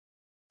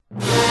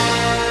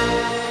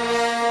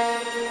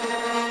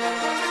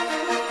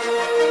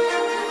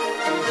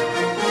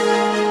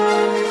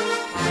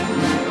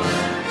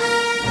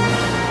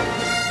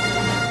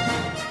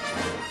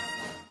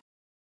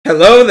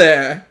Hello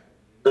there.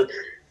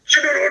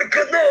 General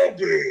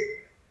Kenobi.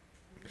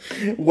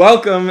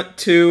 Welcome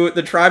to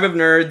the Tribe of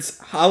Nerds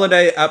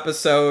holiday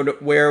episode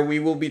where we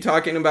will be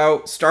talking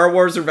about Star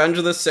Wars Revenge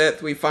of the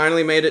Sith. We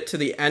finally made it to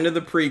the end of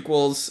the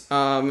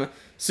prequels.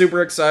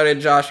 Super excited,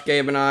 Josh,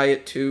 Gabe, and I,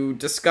 to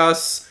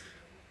discuss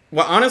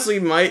what honestly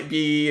might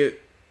be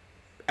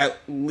at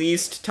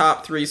least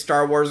top 3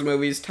 Star Wars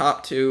movies,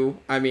 top 2.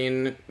 I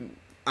mean,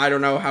 I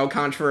don't know how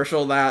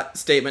controversial that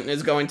statement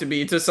is going to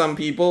be to some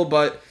people,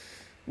 but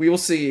we will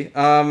see.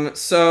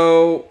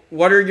 So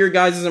what are your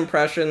guys'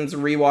 impressions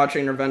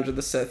rewatching Revenge of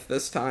the Sith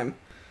this time?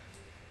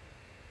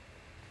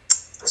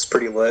 It's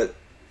pretty lit.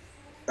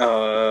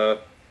 The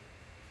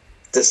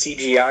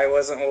CGI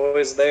wasn't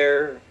always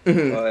there,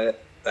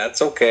 but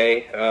that's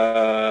okay.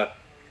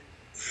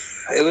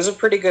 It was a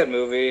pretty good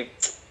movie.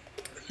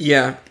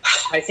 Yeah.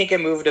 I think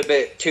it moved a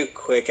bit too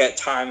quick at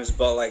times,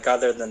 but like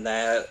other than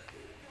that,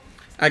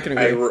 I can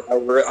agree.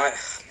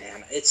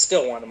 Man, it's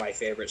still one of my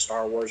favorite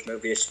Star Wars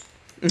movies.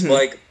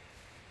 Like,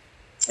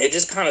 it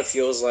just kind of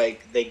feels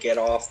like they get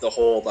off the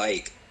whole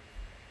like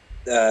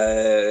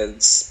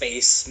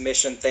space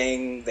mission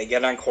thing. They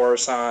get on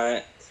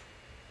Coruscant.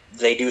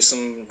 They do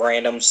some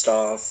random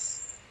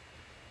stuff.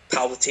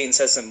 Palpatine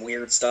says some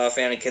weird stuff.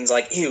 Anakin's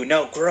like, ew,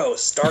 no,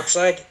 gross. Dark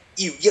side,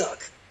 ew,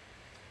 yuck.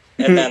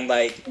 And then,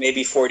 like,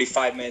 maybe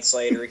 45 minutes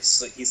later,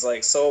 he's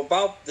like, so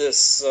about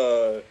this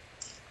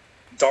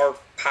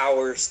dark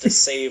powers to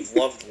save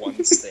loved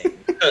ones thing.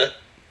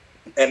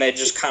 And it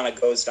just kind of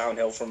goes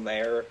downhill from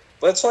there.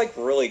 But it's, like,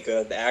 really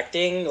good. The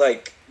acting,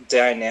 like,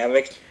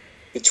 dynamic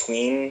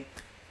between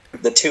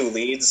the two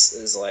leads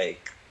is,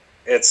 like,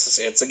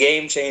 it's a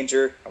game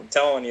changer. I'm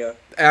telling you.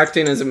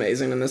 Acting is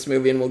amazing in this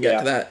movie, and we'll get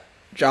to that.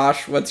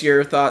 Josh, what's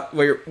your thought?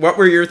 What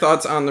were your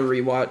thoughts on the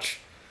rewatch?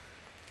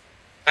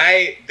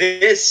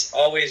 This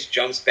always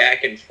jumps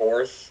back and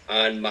forth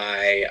on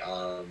my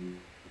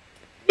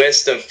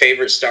list of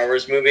favorite Star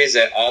Wars movies.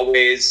 It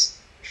always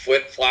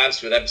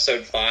flip-flops with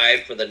Episode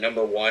 5 for the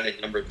number 1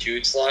 and number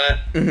 2 slot.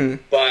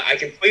 But I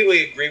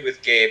completely agree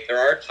with Gabe. There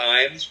are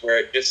times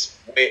where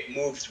it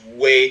moves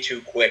way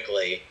too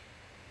quickly.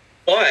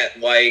 But,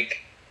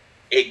 like,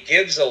 it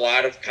gives a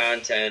lot of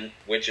content,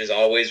 which is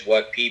always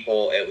what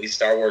people, at least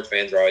Star Wars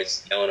fans, are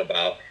always yelling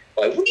about.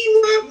 Like, what do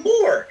you want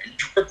more? And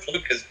George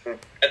Lucas from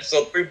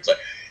Episode 3 was like,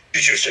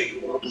 did you say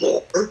you want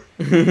more?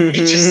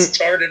 He just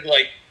started,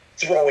 like,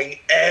 throwing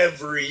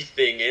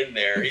everything in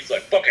there. He's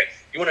like, fuck it,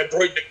 you want a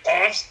droid that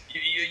coughs?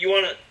 You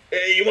want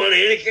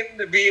Anakin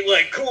to be,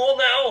 like, cool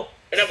now?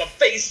 And have a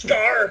face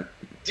scar?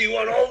 Do you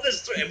want all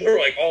this? And we're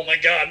like, oh my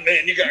god,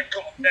 man, you gotta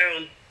calm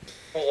down.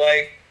 But,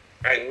 like,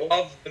 I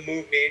love the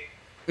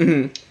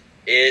movie.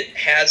 It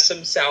has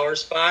some sour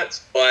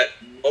spots, but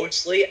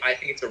mostly I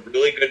think it's a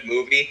really good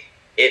movie.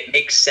 It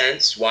makes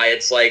sense why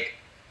it's like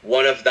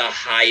one of the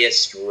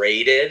highest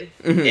rated,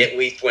 at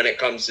least when it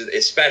comes to,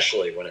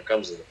 especially when it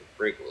comes to the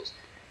prequels.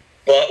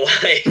 But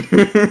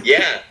like,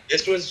 yeah,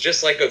 this was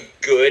just like a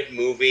good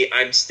movie.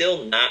 I'm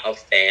still not a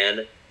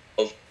fan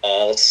of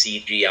all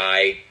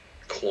CGI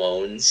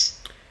clones.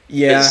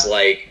 Yeah. It's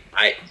like,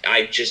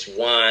 I just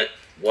want,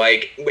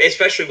 like,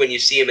 especially when you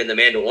see him in The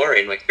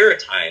Mandalorian, like there are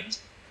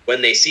times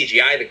when they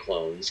CGI the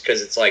clones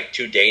because it's like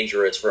too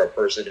dangerous for a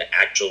person to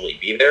actually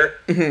be there.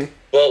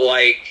 But,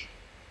 like,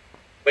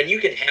 when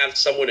you can have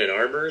someone in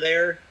armor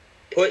there,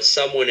 put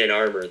someone in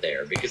armor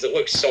there, because it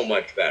looks so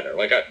much better.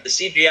 Like, the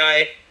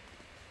CGI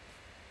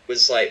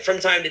was, like,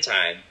 from time to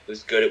time, it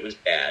was good, it was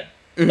bad.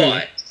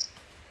 But,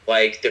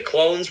 like, the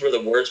clones were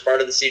the worst part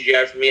of the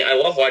CGI for me. I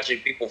love watching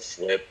people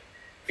flip,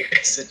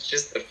 because it's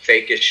just the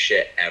fakest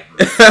shit ever.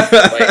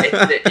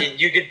 Like,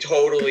 you could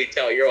totally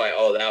tell. You're like,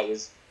 oh, that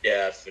was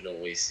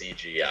definitely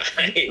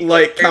CGI.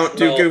 Like Count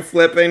Dooku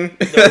flipping.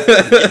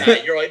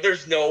 You're like,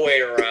 there's no way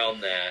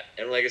around that.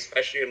 And like,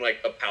 especially in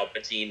like the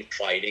Palpatine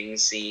fighting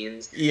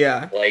scenes.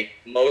 Yeah. Like,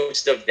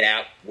 most of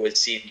that was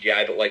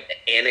CGI, but like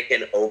the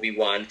Anakin Obi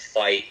Wan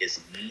fight is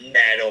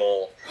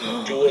metal.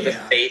 Duel of the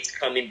Fates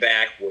coming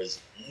back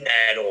was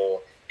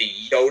metal. The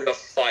Yoda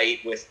fight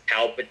with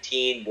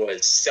Palpatine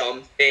was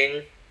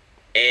something.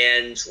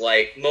 And,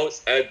 like, oh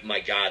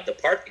my god, the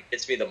part that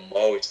gets me the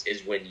most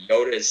is when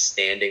Yoda is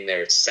standing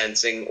there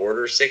sensing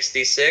Order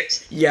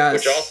 66. Yes.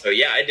 Which also,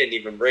 I didn't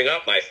even bring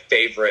up my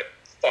favorite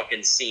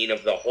fucking scene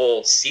of the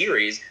whole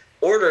series.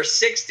 Order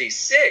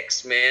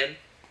 66, man.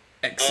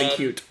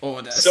 Execute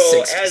Order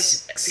 66. So,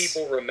 as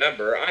people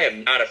remember, I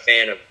am not a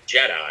fan of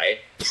Jedi.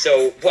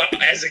 So,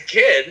 as a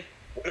kid,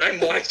 when I'm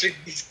watching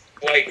these,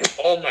 like,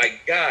 oh my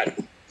god,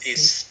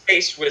 these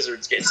space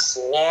wizards get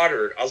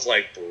slaughtered, I was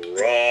like,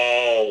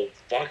 bro,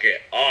 fuck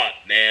it up,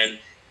 man.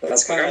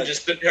 That's like, I'm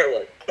just sitting there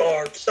like,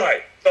 dark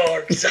side.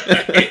 But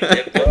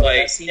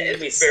like, it's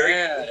very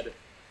sad.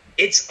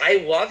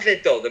 I love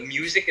it though. The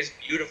music is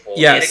beautiful.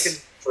 Yes. Anakin's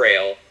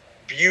Frail,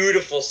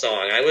 beautiful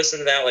song. I listen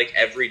to that like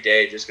every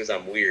day just because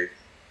I'm weird.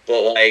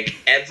 But like,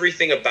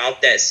 everything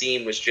about that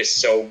scene was just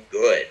so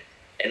good.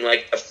 And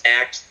like, the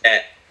fact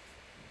that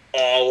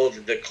all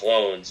of the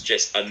clones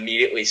just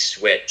immediately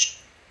switched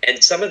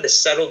And some of the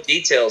subtle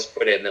details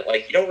put in that,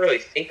 like, you don't really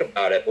think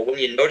about it, but when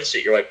you notice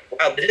it, you're like,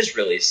 wow, that is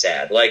really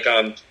sad. Like,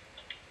 I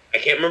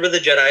can't remember the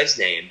Jedi's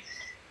name,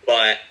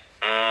 but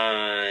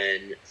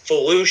on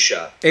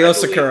Felucia, Aayla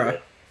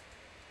Secura.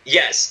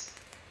 Yes.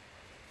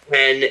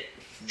 When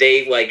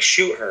they, like,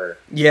 shoot her,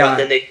 yeah, but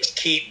then they just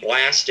keep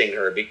blasting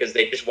her because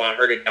they just want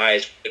her to die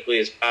as quickly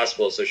as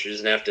possible so she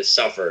doesn't have to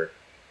suffer.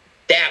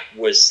 That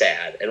was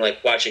sad. And,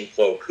 like, watching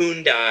Plo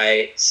Koon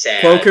die,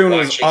 sad. Plo Koon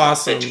was watching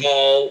awesome. the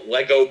tall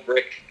Lego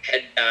brick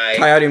head die.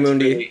 Coyote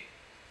Mundi. Really,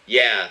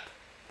 yeah.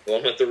 The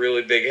one with the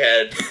really big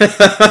head.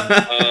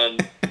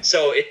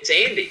 So it's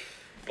Andy.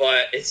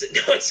 But it's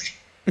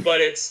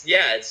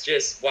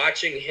just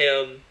watching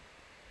him,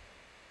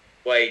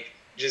 like,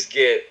 just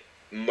get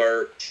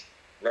murked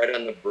right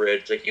on the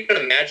bridge. Like, you can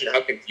imagine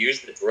how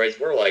confused the droids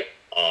were. Like,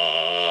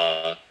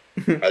 are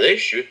they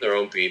shooting their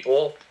own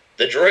people?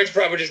 The droids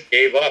probably just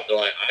gave up. They're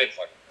like, I ain't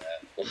fucking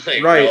that.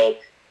 Like, right. No,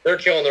 they're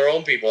killing their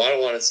own people. I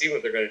don't want to see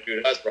what they're going to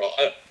do to us, bro.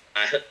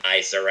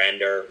 I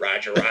surrender.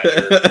 Roger,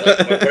 roger.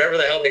 Like, whatever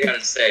the hell they got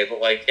to say.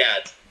 But, like, yeah,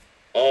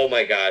 oh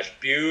my gosh.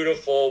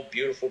 Beautiful,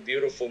 beautiful,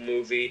 beautiful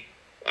movie.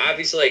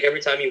 Obviously, like, every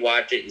time you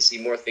watch it, you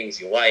see more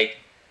things you like.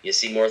 You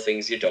see more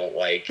things you don't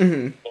like.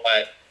 Mm-hmm.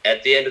 But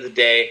at the end of the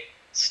day,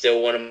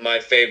 still one of my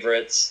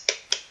favorites.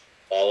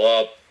 All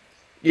up.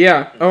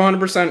 Yeah,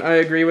 100%. I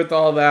agree with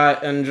all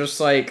that. And just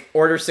like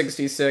Order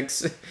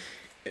 66,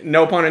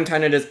 no pun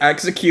intended, is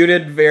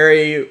executed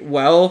very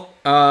well.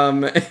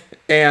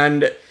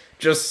 And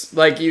just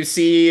like you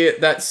see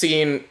that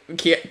scene,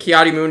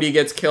 Coyote Mundi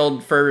gets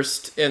killed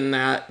first in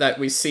that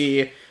we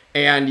see.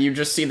 And you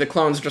just see the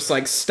clones just,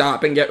 like,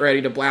 stop and get ready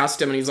to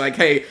blast him. And he's like,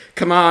 hey,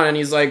 come on. And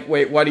he's like,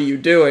 wait, what are you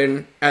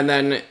doing? And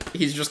then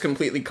he's just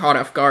completely caught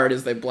off guard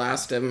as they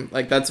blast him.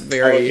 Like, that's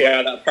very... Oh,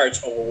 yeah, that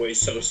part's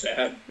always so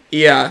sad.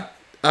 Yeah.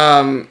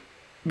 But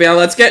yeah,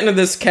 let's get into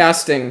this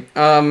casting.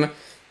 I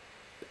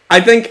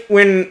think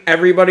when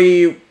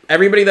everybody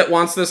that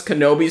wants this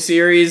Kenobi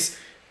series,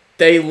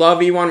 they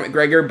love Ewan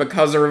McGregor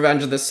because of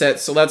Revenge of the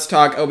Sith. So let's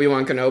talk Obi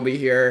Wan Kenobi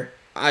here.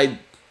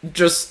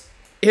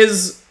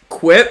 His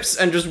quips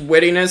and just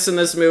wittiness in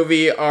this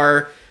movie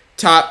are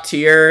top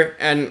tier,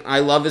 and I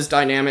love his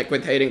dynamic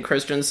with Hayden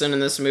Christensen in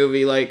this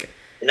movie. Like,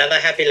 another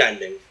happy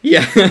landing.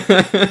 Yeah.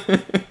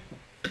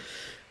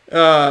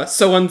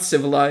 So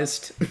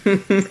uncivilized.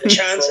 The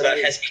Chancellor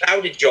has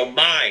clouded your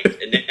mind,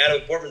 and then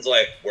Adam Portman's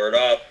like, word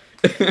up.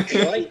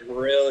 He, like,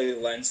 really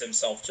lends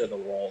himself to the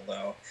role,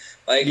 though.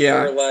 Like,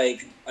 yeah. for,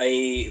 like,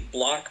 a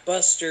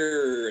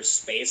blockbuster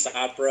space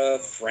opera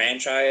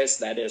franchise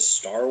that is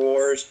Star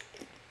Wars,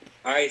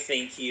 I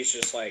think he's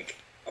just, like,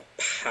 a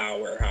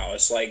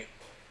powerhouse. Like,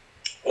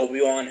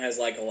 Obi-Wan has,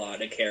 like, a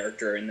lot of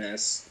character in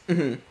this.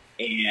 Mm-hmm.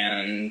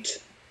 And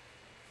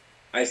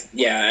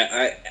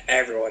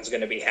everyone's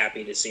going to be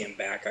happy to see him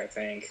back, I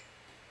think.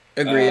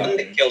 Agreed. One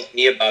that kills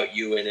me about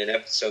Ewan in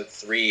episode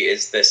 3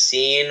 is the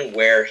scene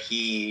where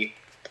he,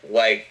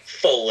 like,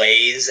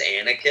 fillets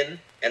Anakin,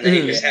 and then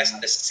he just has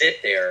to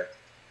sit there,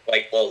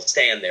 like, well,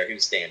 stand there. He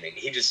was standing.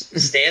 He just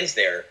stands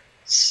there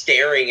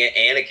staring at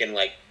Anakin,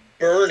 like,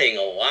 burning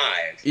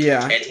alive.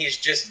 Yeah. And he's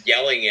just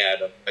yelling at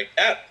him. Like,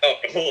 that felt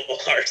a little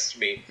harsh to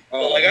me.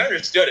 But, like, I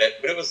understood it,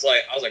 but it was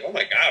like, I was like, oh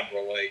my god,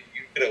 bro, like,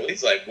 you could at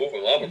least, like, move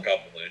him up a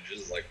couple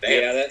inches. Like, damn.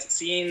 Yeah, that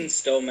scene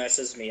still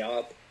messes me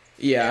up.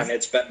 Yeah. And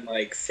it's been,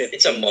 like, 15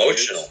 It's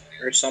emotional,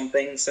 years or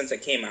something since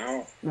it came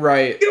out.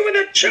 Right. You were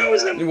the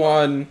chosen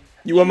one.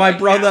 You were my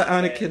brother,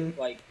 Anakin.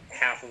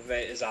 Half of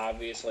it is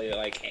obviously,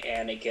 like,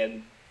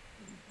 Anakin,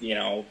 you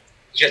know.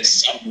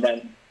 Just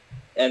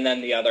and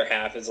then the other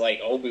half is, like,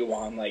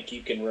 Obi-Wan, like,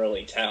 you can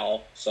really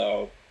tell.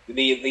 So,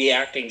 the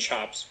acting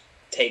chops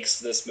takes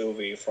this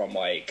movie from,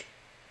 like,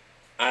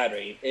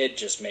 it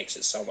just makes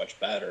it so much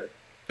better.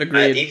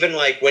 Agreed. Even,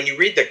 like, when you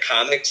read the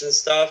comics and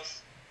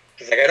stuff,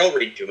 because, like, I don't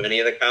read too many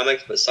of the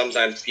comics, but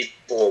sometimes people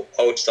will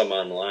post them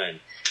online,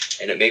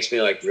 and it makes me,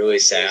 like, really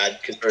sad,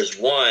 because there's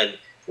one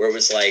where it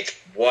was, like,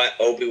 what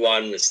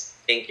Obi-Wan was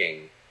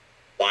thinking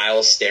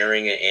while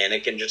staring at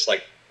Anakin just,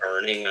 like,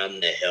 burning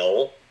on the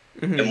hill.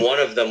 Mm-hmm. And one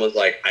of them was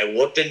like, I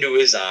looked into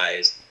his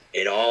eyes,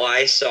 and all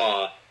I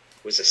saw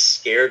was a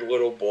scared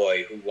little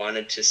boy who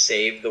wanted to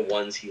save the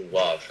ones he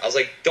loved. I was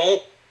like,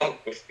 don't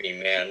fuck with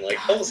me, man. Like,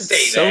 don't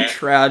say so that.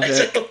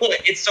 Tragic.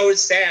 It's so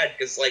sad,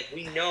 because, like,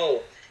 we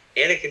know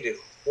Anakin did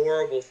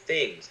horrible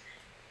things,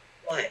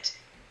 but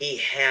he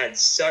had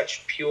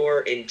such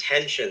pure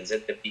intentions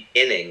at the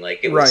beginning. Like,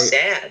 it was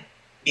sad.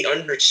 He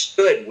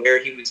understood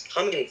where he was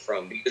coming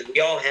from, because we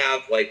all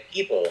have, like,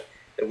 people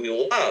that we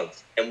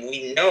love, and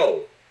we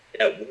know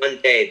that one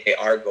day they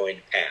are going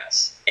to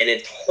pass. And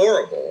it's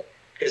horrible,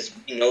 because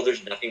we know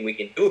there's nothing we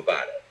can do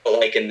about it. But,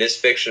 like, in this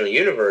fictional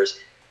universe,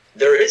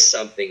 there is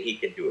something he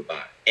can do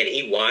about it. And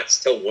he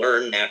wants to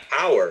learn that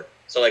power.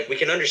 So, like, we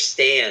can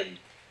understand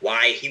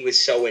why he was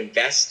so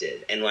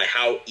invested, and, like,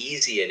 how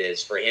easy it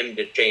is for him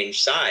to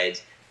change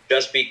sides,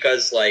 just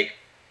because, like,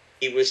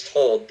 he was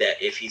told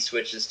that if he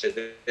switches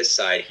to this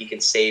side, he can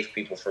save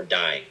people from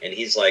dying. And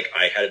he's like,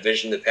 I had a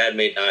vision that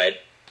Padme died.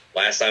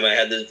 Last time I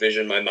had this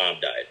vision, my mom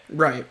died.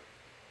 Right.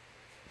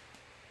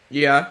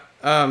 Yeah.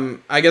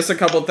 I guess a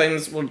couple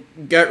things, we'll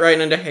get right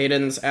into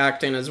Hayden's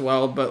acting as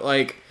well, but,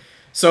 like,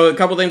 so a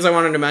couple things I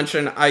wanted to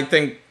mention. I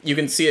think you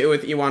can see it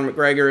with Ewan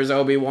McGregor as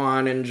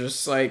Obi-Wan, and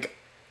just, like,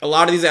 a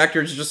lot of these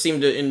actors just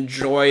seem to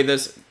enjoy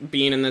this,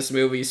 being in this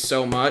movie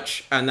so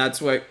much, and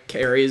that's what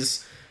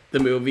carries the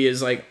movie,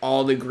 is, like,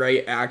 all the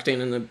great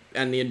acting and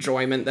the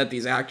enjoyment that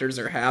these actors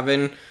are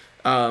having.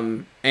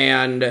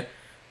 And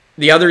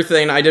the other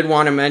thing, I did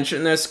want to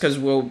mention this, because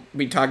we'll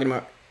be talking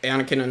about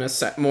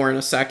Anakin more in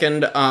a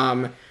second.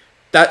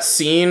 That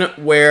scene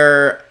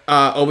where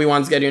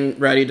Obi-Wan's getting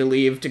ready to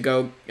leave to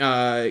go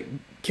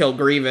kill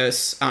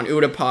Grievous on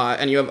Utapau,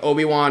 and you have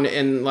Obi-Wan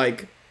in,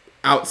 like,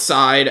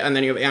 outside, and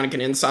then you have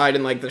Anakin inside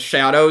in, like, the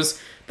shadows.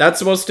 That's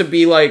supposed to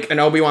be, like, and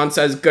Obi-Wan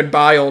says,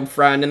 "Goodbye, old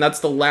friend," and that's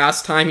the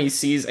last time he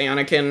sees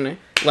Anakin,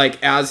 like,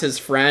 as his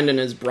friend and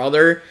his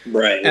brother.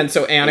 Right. And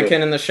so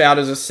Anakin in the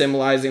shadows is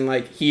symbolizing,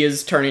 like, he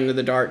is turning to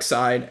the dark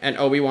side, and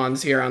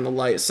Obi-Wan's here on the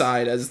light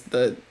side as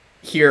the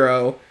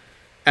hero.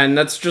 And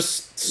that's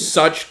just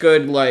such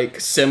good,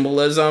 like,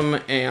 symbolism,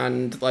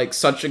 and, like,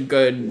 such a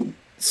good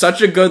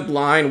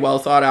line, well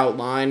thought out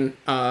line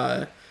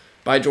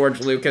by George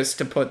Lucas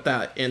to put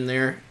that in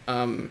there.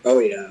 Oh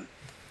yeah,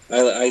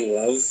 I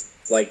love,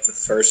 like, the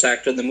first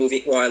act of the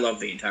movie. Well, I love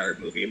the entire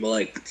movie, but,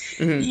 like,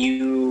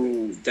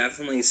 you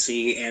definitely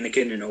see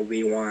Anakin and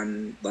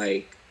Obi-Wan,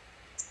 like,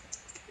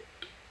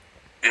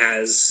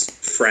 as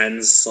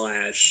friends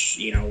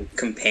 /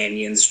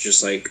 companions,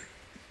 just, like,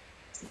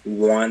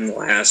 one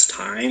last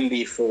time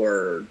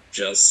before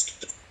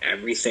just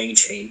everything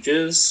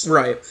changes.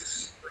 Right.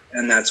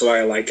 And that's what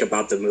I like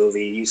about the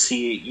movie. You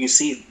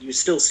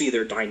still see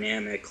their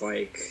dynamic,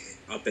 like,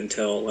 up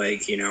until,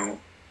 like, an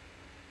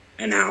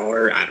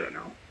hour. I don't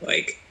know,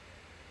 like.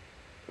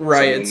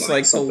 Right. It's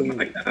like something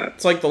like that.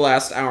 It's like the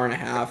last hour and a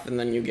half, and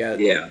then you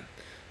get. Yeah.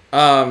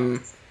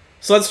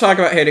 So let's talk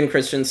about Hayden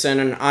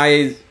Christensen, and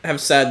I have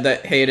said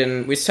that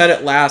Hayden, we said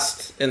it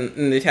last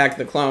in the Attack of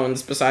the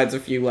Clones, besides a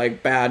few,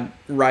 like, bad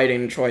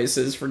writing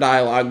choices for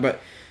dialogue,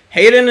 but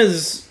Hayden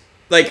is,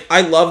 like,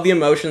 I love the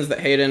emotions that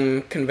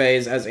Hayden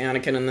conveys as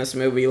Anakin in this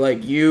movie.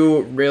 Like,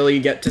 you really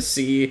get to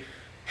see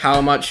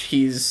how much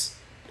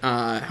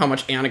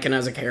Anakin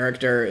as a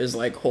character is,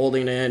 like,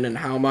 holding in, and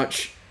how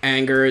much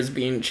anger is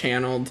being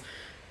channeled.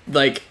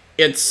 Like,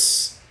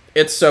 it's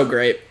so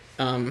great.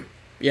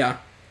 Yeah.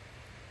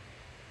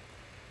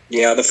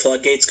 Yeah, the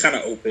floodgates kind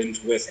of opened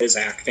with his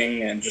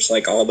acting and just,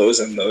 like, all those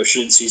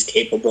emotions he's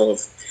capable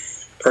of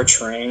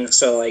portraying.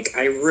 So, like,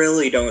 I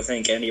really don't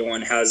think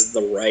anyone has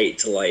the right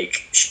to,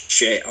 like,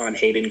 shit on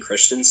Hayden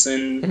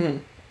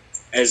Christensen.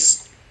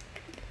 It's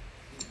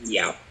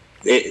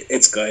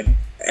good.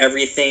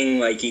 Everything,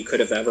 like, you could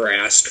have ever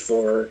asked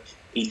for,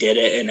 he did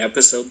it in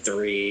episode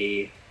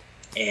 3,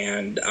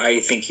 and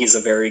I think he's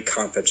a very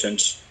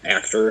competent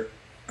actor.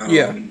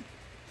 And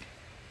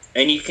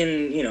you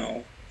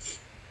can,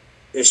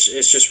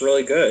 it's just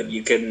really good.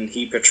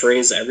 He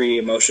portrays every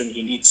emotion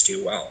he needs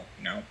to well,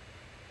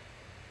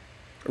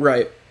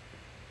 Right.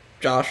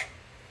 Josh?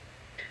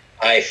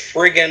 I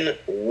friggin'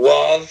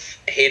 love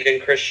Hayden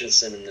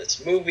Christensen in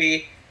this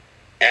movie.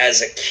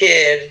 As a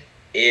kid,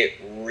 it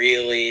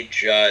really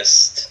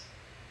just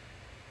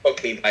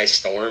took me by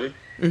storm.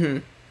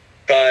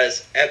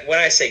 Because when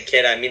I say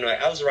kid, I mean,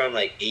 like, I was around,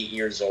 like, 8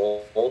 years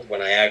old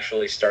when I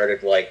actually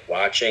started, like,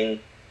 watching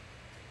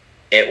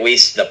at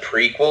least the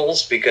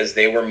prequels, because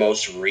they were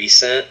most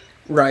recent.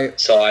 Right.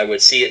 So I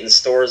would see it in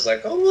stores,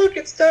 like, oh, look,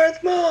 it's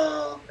Darth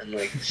Maul, and,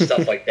 like,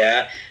 stuff like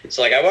that.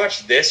 So, like, I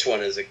watched this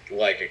one as a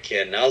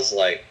kid, and I was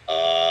like,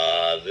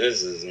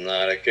 this is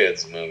not a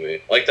kid's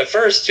movie. Like, the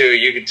first two,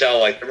 you could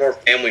tell, like, they're more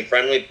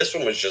family-friendly. This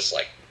one was just,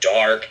 like,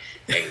 dark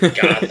and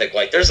gothic.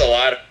 Like, there's a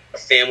lot of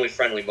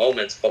family-friendly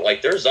moments, but,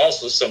 like, there's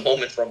also some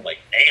moments where I'm like,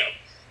 damn.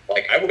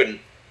 Like, I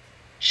wouldn't...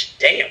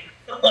 Damn.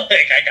 Like,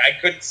 I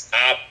couldn't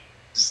stop.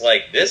 Just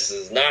like, this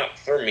is not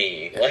for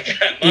me. Like,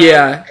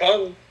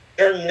 come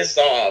turn this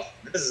off.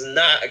 This is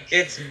not a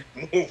kid's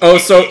movie. Oh,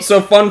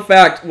 so fun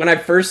fact, when I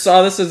first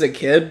saw this as a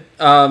kid,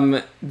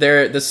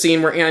 the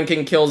scene where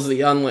Anakin kills the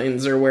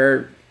younglings, or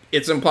where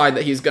it's implied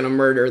that he's gonna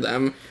murder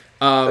them,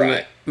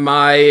 right.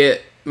 my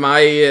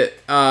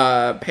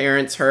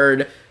parents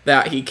heard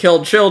that he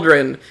killed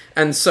children,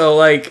 and so,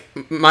 like,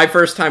 my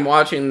first time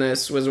watching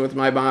this was with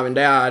my mom and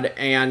dad,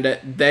 and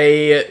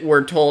they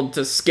were told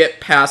to skip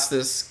past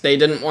this. They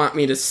didn't want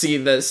me to see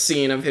this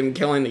scene of him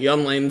killing the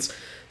younglings.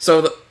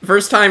 So the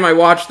first time I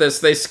watched this,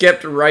 they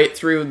skipped right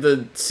through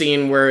the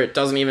scene where it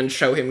doesn't even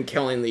show him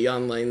killing the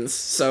younglings.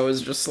 So it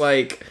was just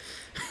like,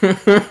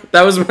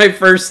 that was my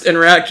first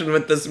interaction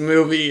with this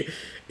movie,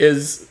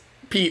 is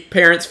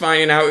parents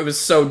finding out it was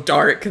so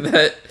dark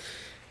that,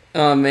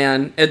 oh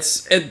man,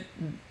 it's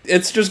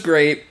just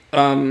great.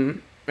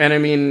 And I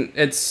mean,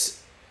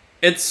 it's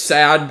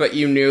sad, but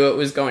you knew it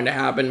was going to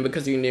happen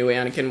because you knew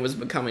Anakin was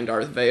becoming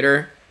Darth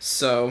Vader.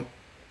 So,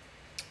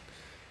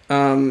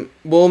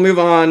 we'll move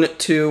on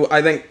to,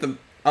 I think, the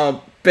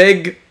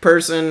big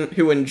person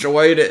who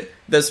enjoyed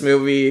this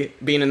movie,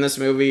 being in this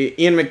movie,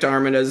 Ian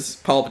McDiarmid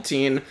as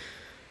Palpatine.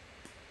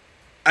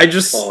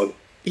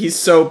 He's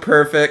so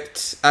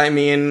perfect. I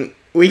mean,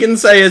 we can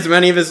say as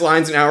many of his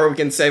lines now, or we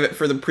can save it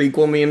for the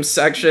prequel memes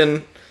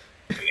section.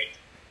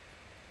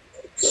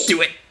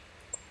 Do it.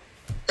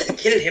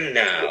 Kill him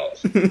now.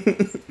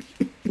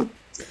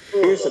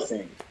 Here's the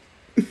thing.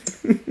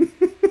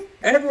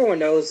 Everyone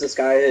knows this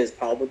guy is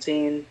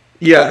Palpatine.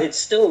 Yeah. But it's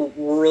still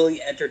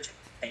really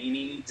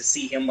entertaining to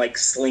see him, like,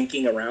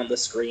 slinking around the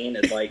screen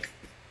and, like,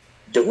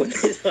 doing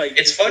it. Like,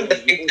 it's fun to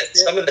think that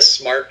some of the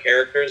smart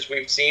characters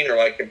we've seen are,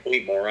 like,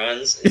 complete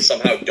morons and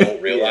somehow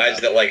don't realize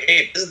that, like,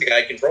 hey, this is the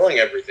guy controlling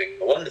everything.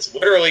 The one that's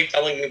literally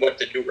telling me what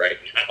to do right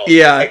now.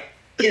 Yeah. Like,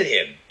 get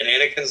him. And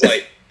Anakin's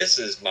like, this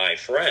is my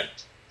friend.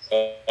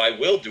 So I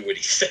will do what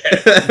he says.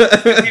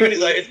 Even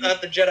he's like, it's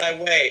not the Jedi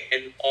way.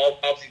 And all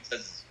Palpatine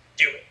says is,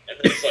 do it. And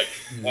then it's like,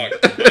 fuck,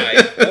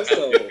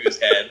 Also, his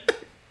head.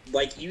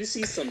 Like, you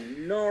see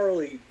some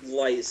gnarly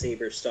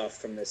lightsaber stuff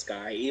from this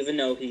guy, even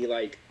though he,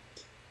 like,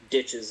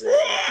 ditches it.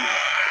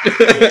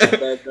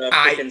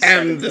 I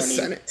am the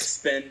Senate.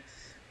 Spin.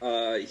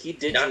 He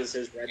ditches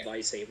his red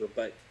lightsaber,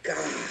 but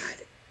God,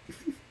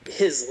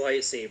 his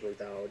lightsaber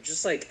though,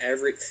 just like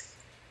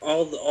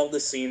all the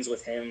scenes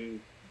with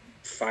him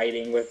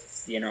fighting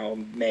with, you know,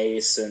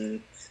 Mace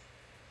and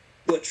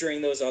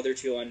butchering those other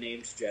two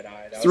unnamed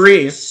Jedi. That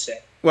 3. Was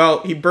sick.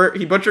 Well, he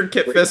butchered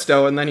Kit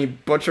Fisto, and then he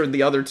butchered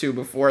the other 2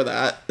 before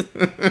that.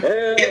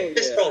 Kit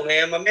Fisto,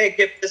 man. My man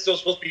Kit Fisto's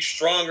supposed to be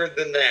stronger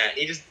than that.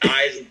 He just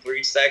dies in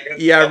 3 seconds.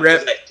 Yeah,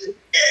 rip. Like,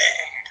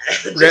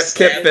 Rip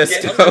Kit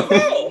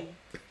Fisto.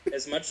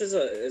 As much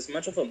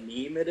of a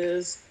meme it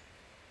is,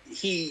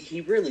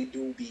 he really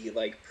do be,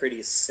 like,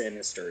 pretty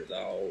sinister,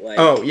 though. Like,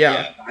 oh,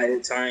 yeah. By the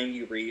time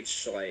you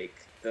reach, like,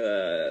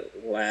 the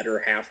latter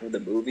half of the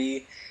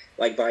movie,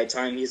 like, by the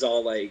time he's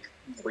all, like,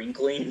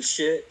 wrinkly and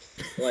shit,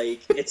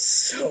 like, it's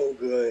so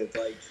good.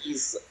 Like,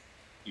 he's,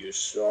 you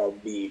shall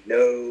be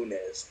known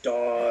as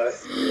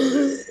Darth.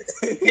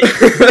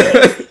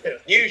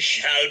 You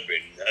shall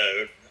be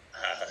known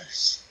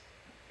as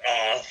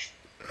Darth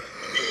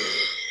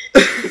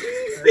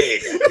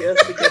Vader. He has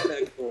to get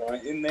that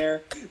grunt in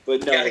there,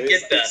 but no,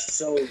 it's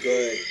so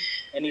good.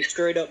 And he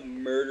straight up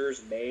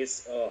murders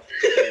Mace. Oh,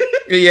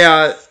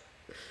 yeah.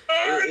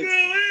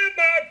 Unlimited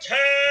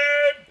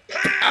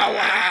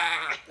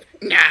power!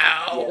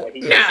 No!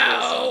 Yeah,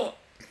 No!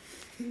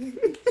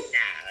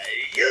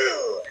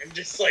 You! And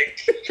just like,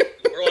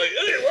 we're like,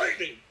 hey,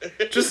 lightning!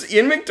 Just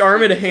Ian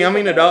McDiarmid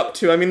hamming it up,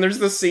 too. I mean, there's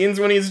the scenes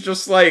when he's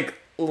just, like,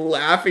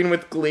 laughing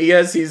with glee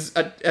as he's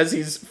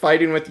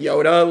fighting with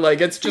Yoda.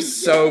 Like, it's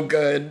just so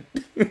good.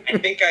 I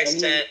think I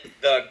sent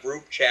the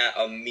group chat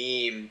a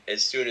meme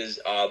as soon as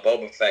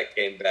Boba Fett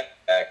came back.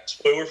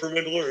 Spoiler for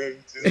Mandalorian.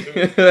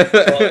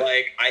 But,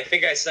 like, I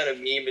think I sent a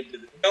meme into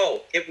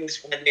no, it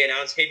was when they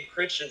announced Hayden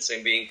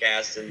Christensen being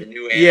cast in the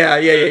new Yeah.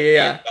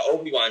 the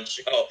Obi Wan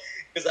show.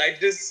 Because I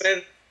just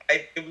sent,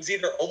 it was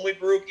either only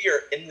Baruki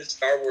or in the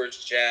Star Wars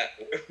chat.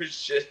 It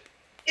was just,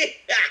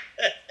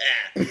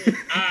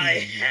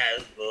 I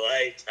have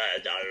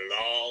waited a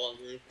long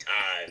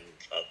time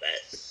for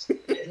this.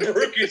 And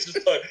Baruki's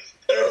just like,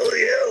 hell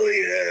yeah, we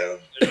have.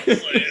 And I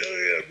was like, hell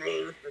yeah,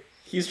 brother.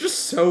 He's just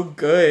so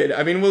good.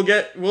 I mean, we'll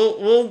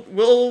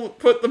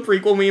put the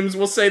prequel memes.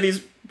 We'll say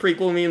these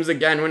prequel memes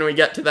again when we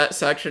get to that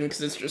section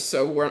because it's just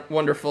so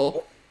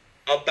wonderful.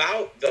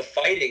 About the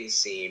fighting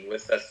scene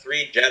with the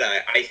 3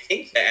 Jedi, I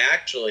think that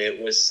actually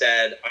it was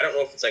said, I don't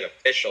know if it's like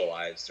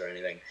officialized or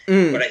anything,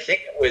 but I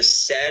think it was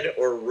said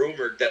or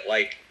rumored that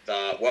like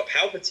what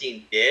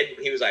Palpatine did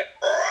when he was like,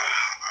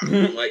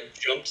 like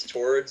jumps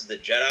towards the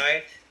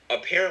Jedi,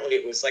 apparently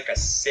it was like a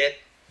Sith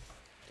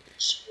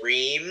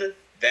scream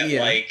that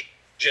like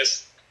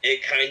just,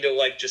 it kind of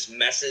like just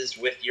messes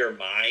with your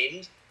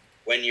mind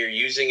when you're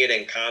using it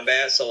in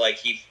combat. So like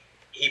he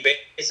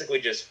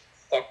basically just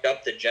fucked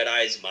up the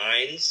Jedi's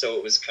minds, so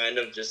it was kind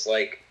of just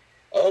like,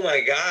 oh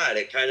my god,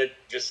 it kind of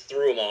just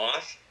threw him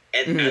off,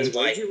 and that's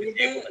why he was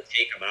able to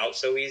take him out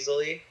so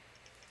easily.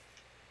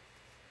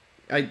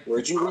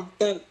 Where'd you read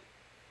that?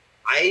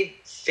 I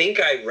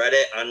think I read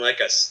it on like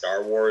a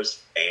Star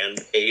Wars fan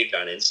page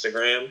on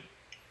Instagram.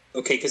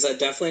 Okay, because that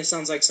definitely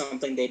sounds like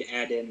something they'd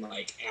add in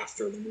like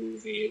after the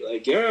movie.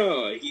 Like,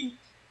 yeah, he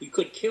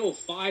could kill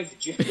 5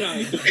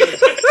 Jedi.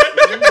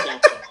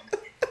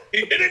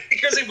 He did it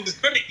because he was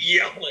good at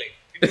yelling.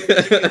 And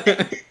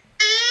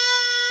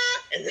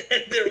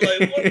then they're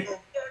like, what the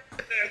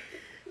fuck?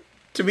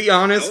 To be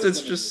honest,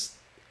 it's just,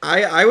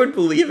 I would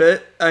believe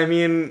it. I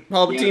mean,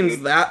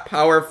 Palpatine's that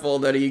powerful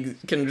that he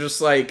can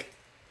just, like,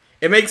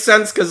 it makes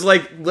sense because,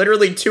 like,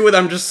 literally 2 of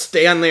them just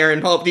stand there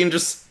and Palpatine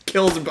just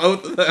kills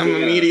both of them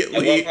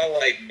immediately. I love how,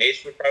 like,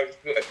 Mace would probably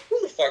just be like,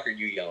 who the fuck are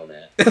you yelling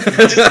at?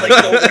 Just, like,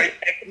 go right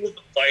back into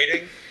the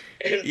fighting.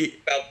 And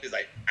Palpatine's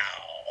like,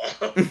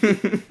 ow.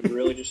 He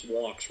really just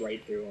walks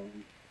right through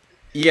him.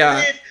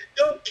 Yeah. Please,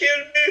 don't kill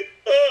me.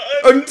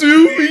 I'm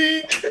too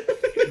weak.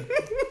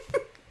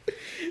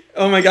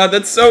 Oh my god,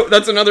 that's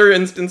another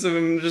instance of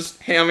him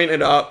just hamming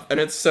it up, and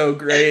it's so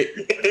great.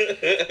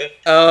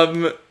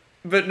 But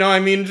no, I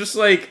mean, just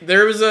like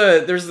there's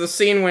the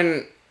scene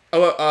when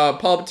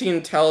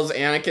Palpatine tells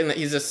Anakin that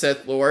he's a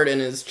Sith Lord in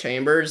his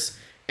chambers,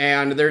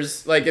 and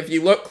there's, like, if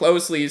you look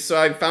closely, so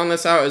I found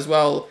this out as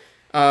well,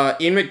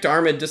 Ian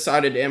McDiarmid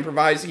decided to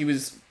improvise. He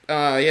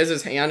has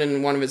his hand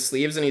in one of his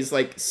sleeves, and he's,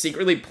 like,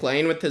 secretly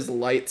playing with his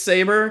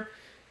lightsaber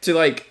to,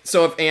 like,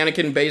 so if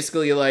Anakin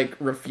basically, like,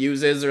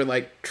 refuses or,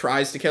 like,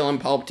 tries to kill him,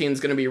 Palpatine's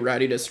gonna be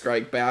ready to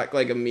strike back,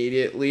 like,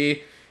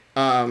 immediately.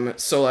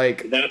 So,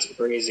 like... That's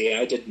crazy.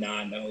 I did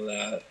not know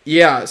that.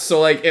 Yeah, so,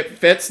 like, it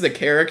fits the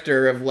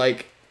character of,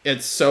 like,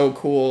 it's so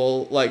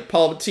cool. Like,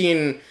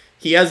 Palpatine,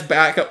 he has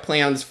backup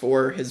plans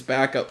for his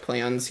backup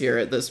plans here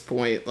at this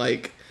point.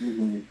 Like,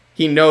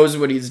 he knows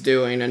what he's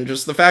doing, and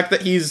just the fact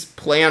that he's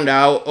planned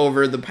out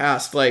over the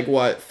past, like,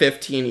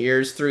 15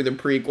 years through the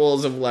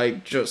prequels of,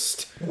 like,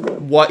 just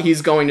what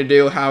he's going to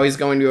do, how he's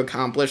going to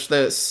accomplish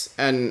this,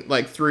 and,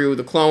 like, through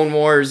the Clone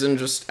Wars and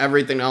just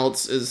everything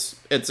else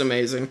it's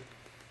amazing.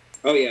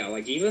 Oh yeah,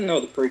 like, even though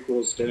the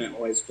prequels didn't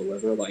always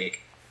deliver,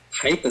 like,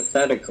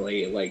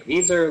 hypothetically, like,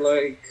 these are,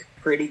 like,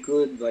 pretty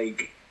good,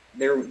 like,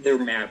 they're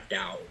mapped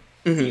out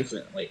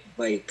decently.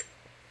 Like,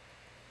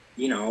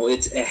 you know,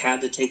 it had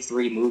to take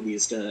 3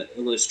 movies to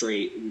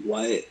illustrate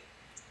what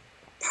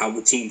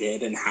Palpatine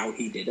did and how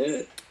he did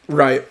it.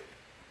 Right.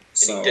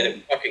 So, and he did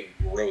it fucking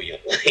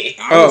brilliantly.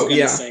 I was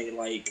gonna say,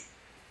 like,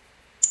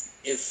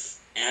 if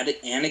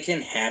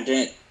Anakin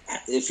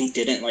if he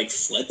didn't, like,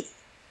 flip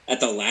at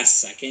the last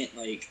second,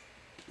 like,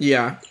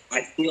 yeah,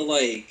 I feel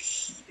like,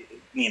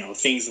 you know,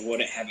 things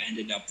wouldn't have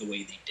ended up the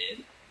way they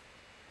did.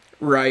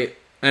 Right.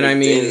 And I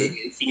mean...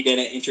 If he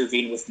didn't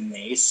intervene with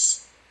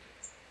Mace.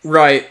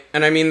 Right.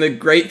 And I mean, the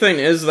great thing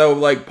is, though,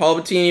 like,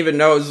 Palpatine even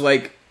knows,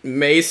 like,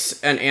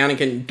 Mace and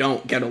Anakin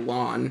don't get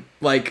along.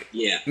 Like,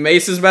 yeah.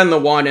 Mace has been the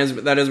one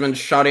that has been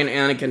shutting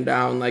Anakin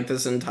down, like,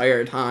 this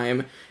entire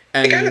time.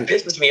 And it kind of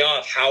pisses me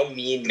off how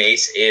mean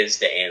Mace is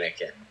to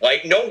Anakin.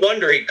 Like, no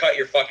wonder he cut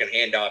your fucking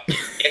hand off.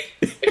 Like,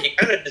 he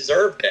kind of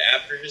deserved it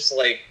after just,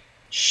 like,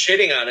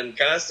 shitting on him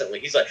constantly.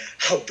 He's like,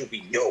 how do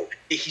we know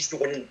he's the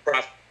one in the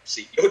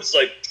prophecy? Yoda's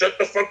like, shut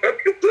the fuck up,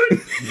 you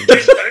could.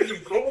 This time you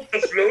go with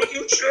the flow,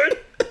 you should.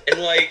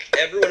 And, like,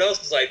 everyone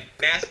else is like,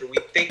 Master, we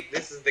think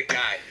this is the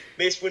guy.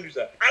 Mace Windu's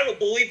like, I don't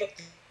believe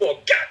it for a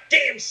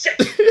goddamn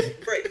second.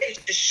 Right, Mace,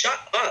 just shut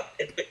up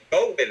and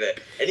go with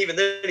it. And even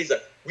then he's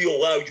like, we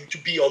allow you to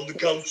be on the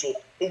council,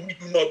 but we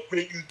do not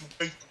grant you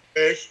the right to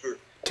master.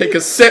 Take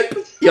a sip,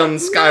 young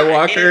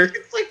Skywalker.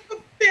 It's like the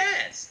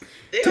best.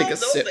 They all know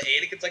that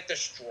Anakin's like the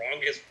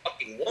strongest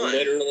fucking one.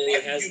 Literally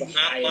has the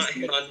highest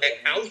him on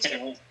that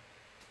council.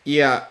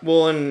 Yeah,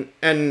 well,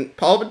 and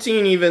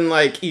Palpatine even,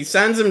 like, he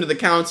sends him to the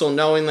council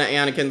knowing that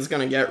Anakin's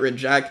gonna get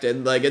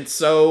rejected. Like, it's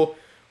so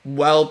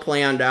well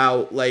planned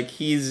out. Like,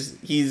 he's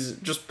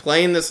just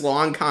playing this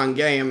long con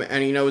game,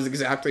 and he knows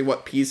exactly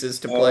what pieces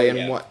to play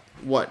and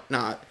what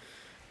not.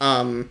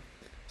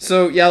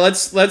 So yeah,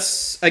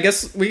 let's I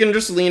guess we can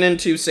just lean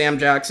into Sam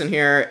Jackson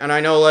here, and I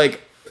know,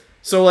 like,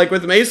 so, like,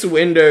 with Mace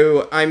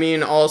Windu, I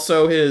mean,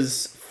 also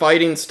his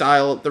fighting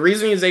style, the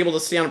reason he's able to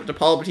stand up to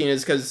Palpatine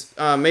is because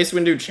Mace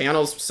Windu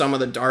channels some of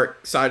the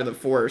dark side of the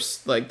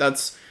Force. Like,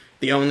 that's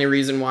the only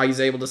reason why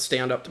he's able to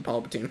stand up to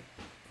Palpatine.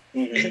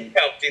 Mm-hmm.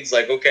 Palpatine's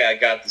like, okay, I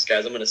got this,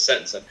 guys. I'm going to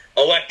sentence him.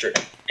 Electric.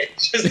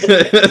 It's just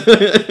like... No,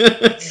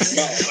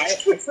 I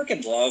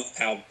freaking love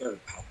Palpatine.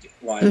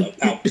 Well, I love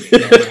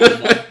Palpatine. I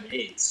love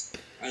Mace.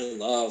 I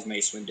love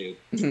Mace Windu.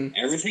 Mm-hmm.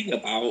 Everything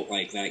about,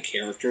 like, that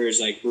character is,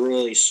 like,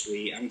 really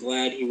sweet. I'm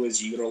glad he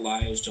was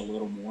utilized a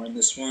little more in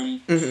this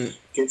one.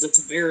 Because it's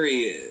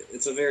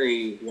a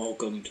very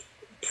welcomed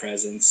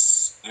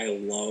presence. I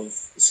love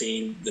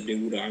seeing the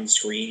dude on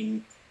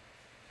screen.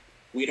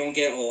 We don't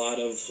get a lot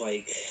of,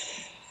 like...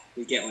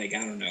 We get, like,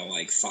 I don't know,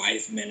 like,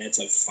 5 minutes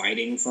of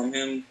fighting from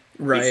him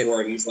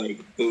before he's, like,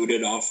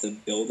 booted off the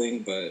building,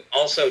 but...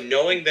 Also,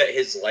 knowing that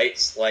his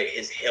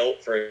his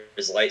hilt for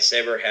his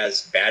lightsaber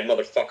has bad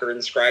motherfucker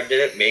inscribed in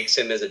it makes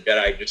him as a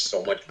Jedi just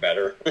so much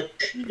better.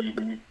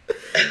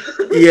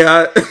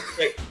 Yeah.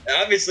 Like,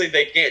 obviously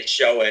they can't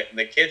show it, and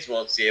the kids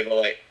won't see it, but,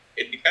 like,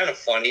 it'd be kind of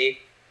funny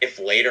if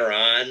later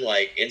on,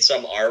 like, in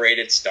some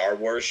R-rated Star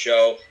Wars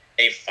show,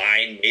 they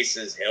find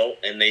Mace's hilt,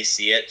 and they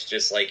see it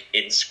just, like,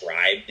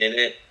 inscribed in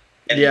it.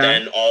 And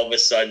then all of a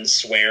sudden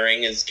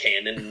swearing is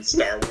canon in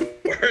Star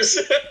Wars.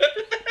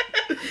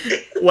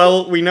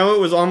 Well, we know it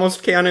was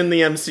almost canon in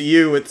the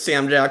MCU with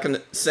Sam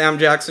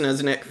Jackson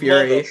as Nick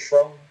Fury.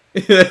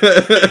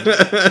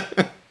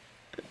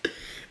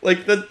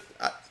 Like,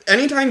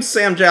 anytime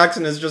Sam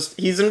Jackson is just...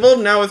 He's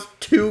involved now with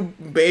 2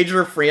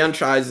 major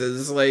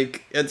franchises.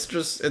 Like,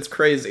 it's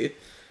crazy.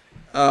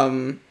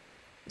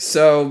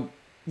 So...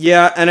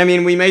 Yeah, and I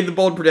mean, we made the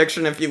bold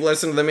prediction, if you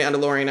listen to the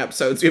Mandalorian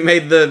episodes, we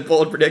made the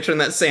bold prediction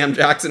that Sam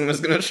Jackson was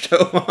going to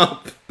show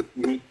up.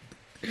 And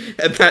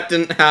that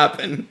didn't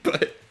happen,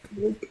 but...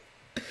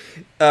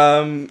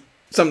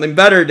 something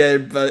better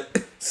did,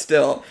 but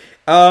still.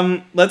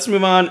 Let's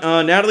move on.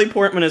 Natalie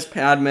Portman is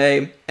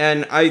Padme,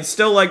 and I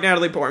still like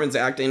Natalie Portman's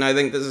acting. I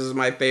think this is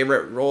my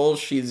favorite role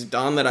she's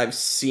done that I've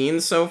seen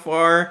so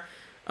far.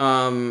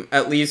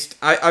 At least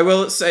I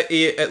will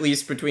say, at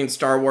least between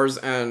Star Wars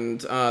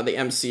and the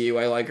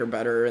MCU, I like her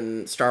better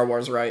in Star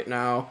Wars right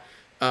now.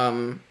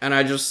 And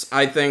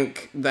I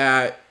think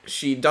that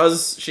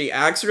she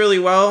acts really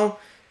well.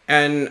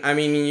 And I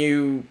mean,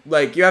 you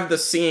have the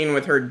scene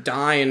with her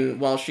dying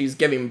while she's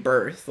giving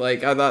birth.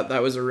 Like, I thought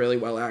that was a really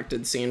well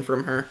acted scene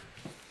from her.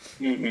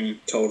 Mm-hmm,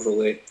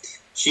 totally.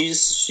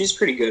 She's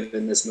pretty good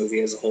in this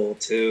movie as a whole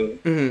too.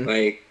 Mm-hmm.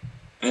 Like,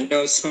 I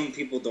know some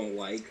people don't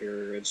like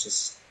her. It's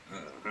just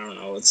I don't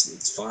know.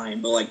 It's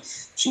fine, but like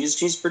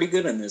she's pretty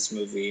good in this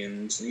movie,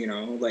 and you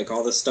know, like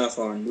all the stuff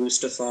on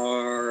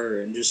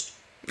Mustafar and just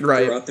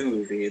throughout the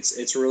movie,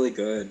 it's really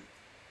good.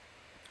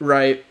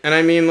 Right, and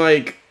I mean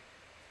like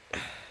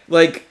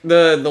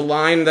the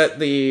line that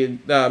the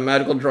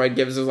medical droid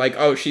gives is like,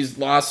 oh, she's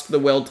lost the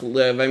will to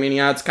live. I mean,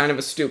 yeah, it's kind of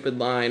a stupid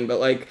line, but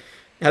like,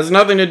 it has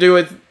nothing to do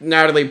with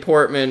Natalie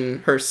Portman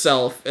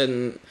herself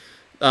in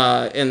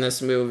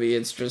this movie.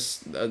 It's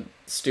just a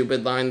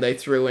stupid line they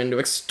threw in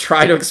to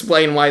try to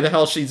explain why the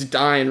hell she's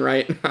dying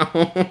right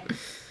now.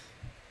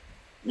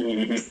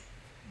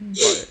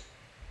 But,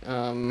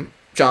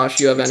 Josh,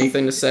 you have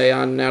anything to say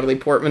on Natalie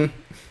Portman?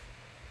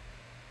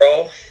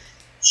 Bro,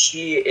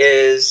 she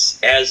is,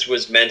 as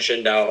was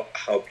mentioned,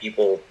 how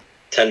people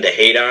tend to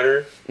hate on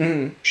her.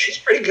 Mm-hmm. She's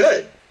pretty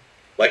good.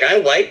 Like, I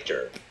liked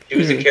her. She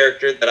was a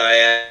character that I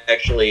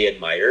actually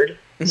admired.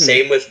 Mm-hmm.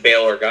 Same with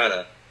Bail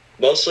Organa.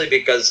 Mostly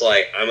because,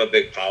 like, I'm a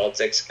big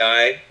politics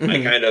guy. Mm-hmm.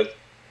 I kind of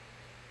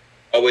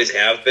always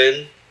have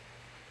been.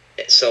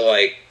 So,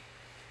 like,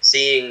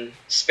 seeing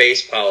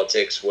space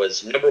politics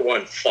was, number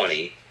one,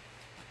 funny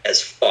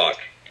as fuck.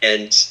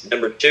 And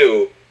number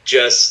two,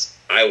 just,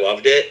 I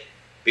loved it.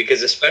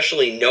 Because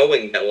especially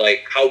knowing that,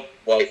 like, how,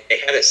 well, they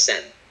had a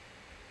Senate.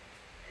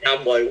 And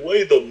I'm like,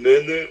 wait a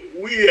minute,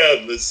 we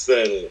have the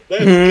Senate.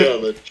 That's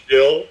kind of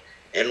chill.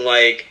 And,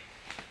 like,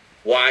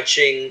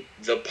 watching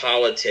the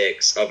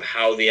politics of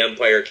how the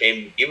Empire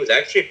came to be was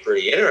actually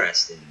pretty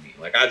interesting to me.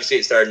 Like, obviously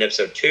it started in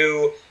Episode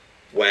 2,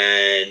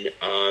 when,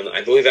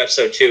 I believe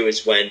Episode 2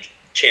 is when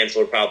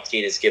Chancellor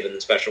Palpatine is given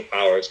the special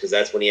powers, because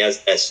that's when he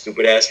has that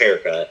stupid-ass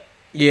haircut.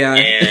 Yeah.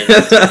 And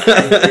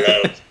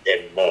I love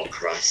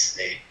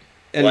democracy.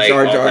 And like,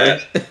 Jar Jar.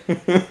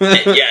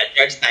 Yeah,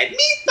 Jar's like, me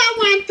I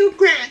want to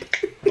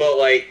grant. But,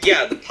 like,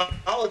 yeah, the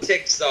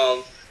politics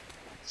of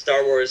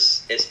Star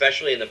Wars,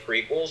 especially in the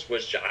prequels,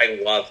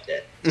 I loved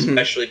it.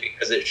 Especially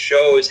because it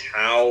shows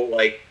how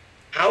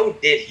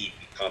did he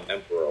become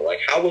Emperor?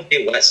 Like, how would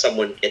they let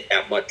someone get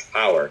that much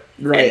power?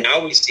 Right. And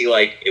now we see,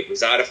 like, it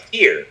was out of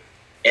fear.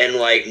 And,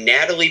 like,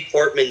 Natalie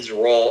Portman's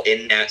role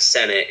in that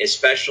Senate,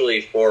 especially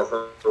for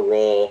her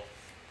role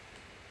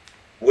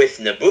with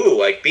Naboo,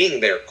 like, being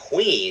their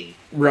queen.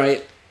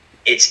 Right.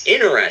 It's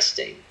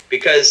interesting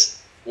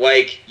because,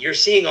 like, you're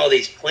seeing all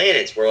these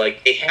planets where,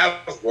 like, they have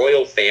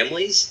royal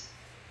families,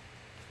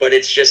 but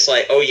it's just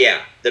like, oh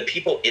yeah, the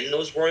people in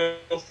those royal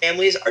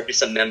families are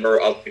just a member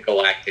of the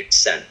Galactic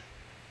Senate.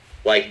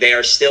 Like, they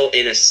are still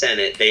in a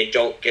Senate. They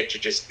don't get to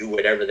just do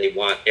whatever they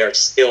want. They are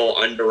still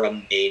under a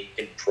main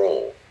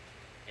control.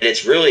 And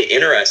it's really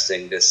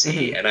interesting to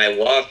see. And I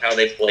love how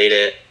they played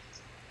it.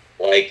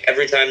 Like,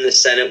 every time the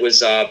Senate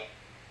was up,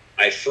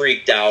 I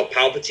freaked out.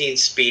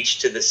 Palpatine's speech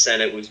to the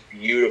Senate was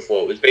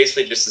beautiful. It was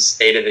basically just the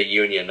State of the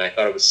Union. I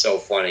thought it was so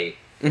funny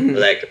for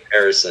that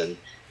comparison.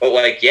 But,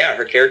 like, yeah,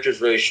 her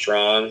character's really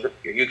strong.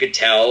 You could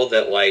tell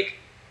that, like,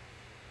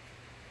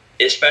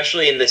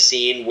 especially in the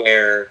scene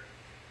where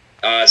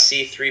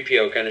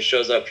C-3PO kind of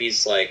shows up,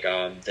 he's like,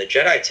 the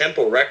Jedi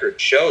Temple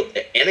record showed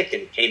that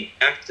Anakin came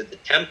back to the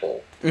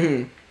temple.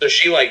 So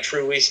she, like,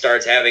 truly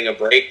starts having a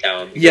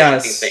breakdown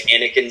because she thinks that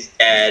Anakin's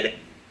dead,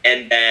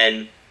 and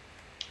then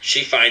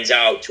she finds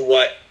out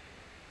what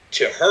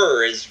to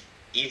her is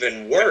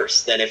even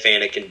worse than if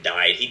Anakin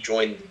died. He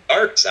joined the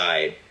dark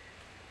side.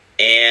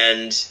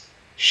 And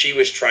she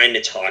was trying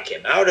to talk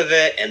him out of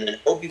it, and then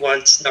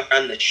Obi-Wan snuck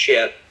on the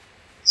ship.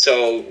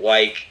 So,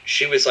 like,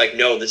 she was like,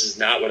 no, this is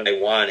not what I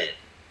wanted.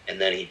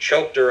 And then he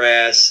choked her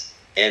ass,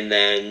 and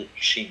then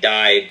she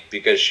died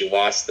because she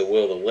lost the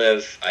will to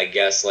live, I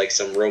guess, like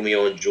some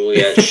Romeo and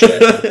Juliet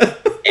shit. And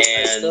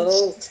I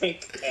still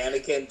think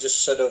Anakin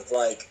just should have,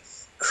 like,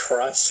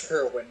 crushed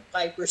her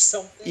windpipe or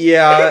something.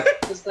 Yeah.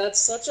 Because that's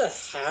such a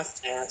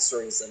half-ass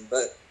reason,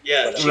 but...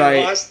 Yeah, she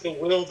lost the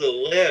will to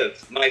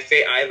live. I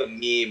have a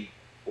meme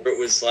where it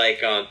was like,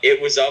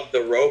 it was of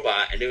the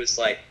robot, and it was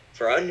like,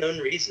 for unknown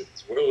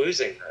reasons, we're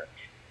losing her.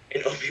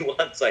 And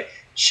Obi-Wan's like,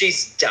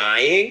 she's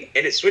dying?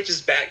 And it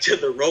switches back to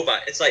the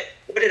robot. It's like,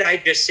 what did I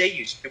just say,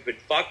 you stupid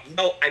fuck?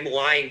 No, I'm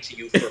lying to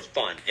you for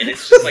fun. And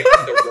it's just like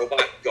the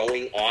robot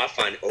going off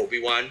on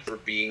Obi-Wan for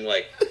being,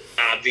 like,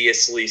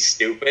 obviously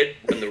stupid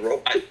when the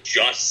robot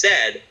just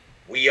said,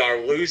 we are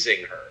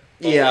losing her.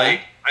 But,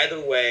 like, either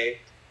way,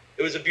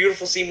 it was a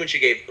beautiful scene when she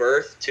gave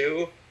birth,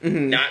 too.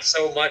 Not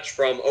so much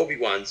from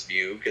Obi-Wan's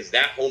view, because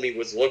that homie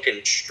was looking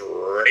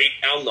straight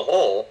down the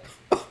hole.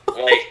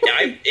 Like,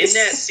 in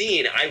that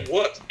scene, I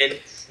looked, and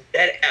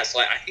dead ass,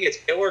 like, I think it's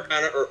Bail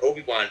Organa or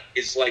Obi-Wan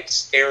is, like,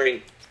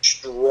 staring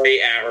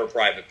straight at her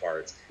private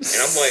parts. And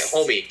I'm like,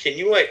 homie, can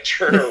you, like,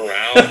 turn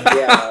around?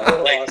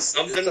 Yeah. Like,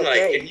 something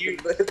okay. like, can you...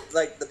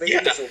 Like, the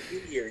babies will be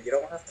here. You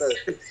don't have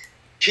to...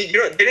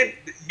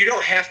 You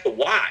don't have to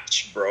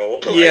watch, bro.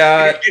 Like,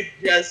 Yeah. you can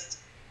just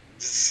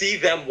see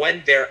them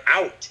when they're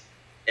out.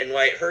 And,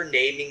 like, her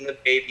naming the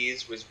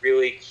babies was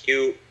really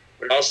cute,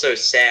 but also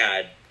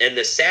sad. And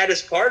the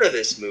saddest part of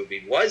this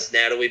movie was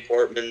Natalie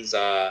Portman's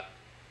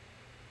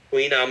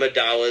Queen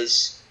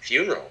Amidala's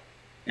funeral.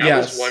 That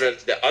was one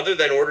of the, other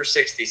than Order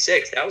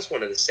 66, that was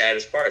one of the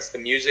saddest parts. The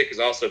music is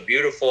also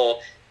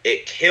beautiful.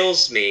 It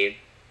kills me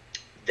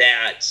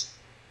that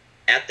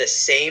at the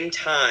same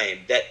time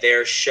that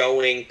they're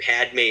showing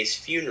Padme's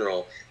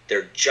funeral,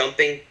 they're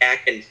jumping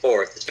back and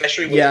forth,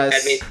 especially with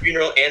Padme's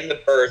funeral and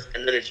the birth,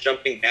 and then it's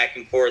jumping back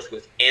and forth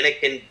with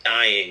Anakin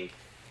dying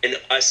and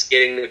us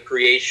getting the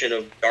creation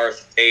of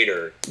Darth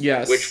Vader.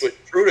 Yes. Which was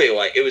truly,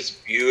 like, it was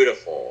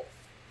beautiful.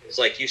 It's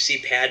like you see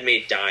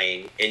Padme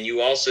dying, and you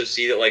also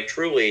see that, like,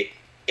 truly,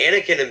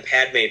 Anakin and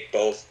Padme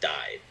both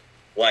died.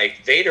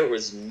 Like, Vader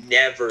was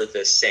never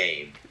the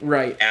same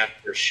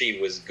after she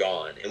was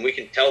gone. And we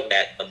can tell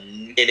that the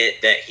minute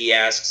that he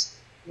asks,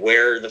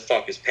 where the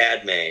fuck is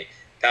Padme?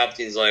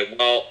 Palpatine's like,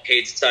 well,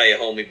 hate to tell you,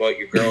 homie, but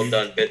your girl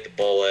done bit the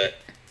bullet.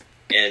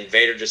 And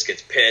Vader just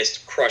gets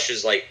pissed,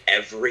 crushes, like,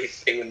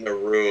 everything in the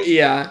room.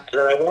 Yeah. And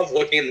then I love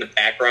looking in the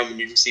background when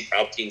you just see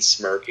Palpatine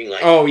smirking,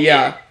 like, oh,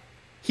 yeah.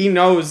 He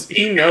knows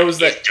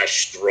that...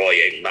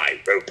 destroying my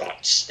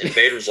robots. And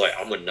Vader's like,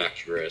 I'm gonna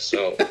knock your ass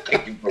out.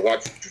 Thank you for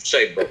watching what you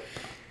say, bro.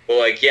 But,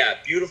 like, yeah,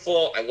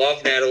 beautiful. I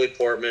love Natalie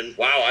Portman.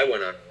 Wow, I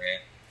went on a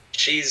rant.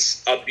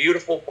 She's a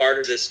beautiful part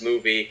of this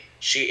movie.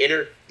 She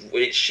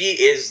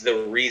is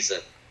the reason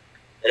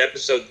that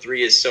Episode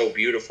 3 is so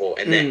beautiful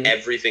and that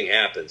everything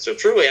happens. So,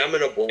 truly, I'm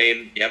gonna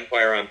blame the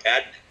Empire on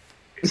Padme.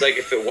 It's like,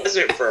 if it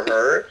wasn't for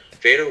her,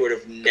 Vader would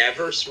have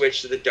never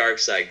switched to the dark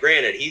side.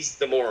 Granted, he's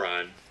the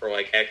moron for,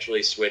 like,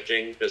 actually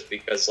switching just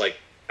because, like,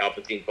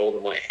 Palpatine told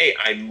him, like, hey,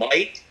 I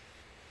might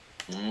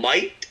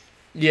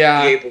be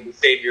able to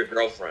save your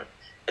girlfriend.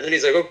 And then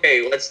he's like,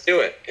 okay, let's do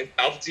it. And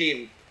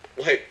Palpatine,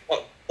 like,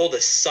 pulled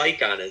a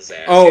psych on his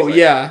ass. Oh, like,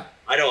 yeah.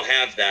 I don't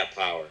have that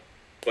power.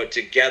 But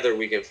together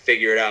we can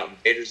figure it out. And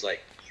Vader's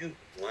like, you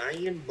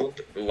lying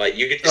mother... Like,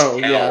 you could just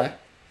tell,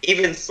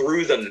 even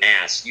through the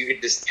mask, you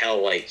could just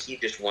tell, like, he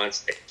just wants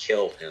to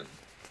kill him.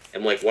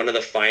 And, like, one of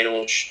the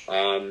final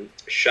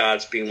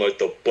shots being, like,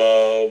 the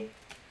boom,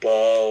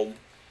 boom,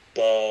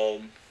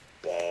 boom,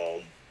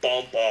 boom,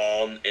 boom,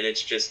 boom. And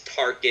it's just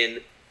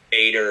Tarkin,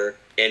 Vader,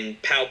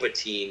 and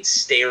Palpatine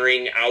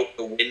staring out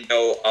the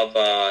window of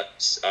a,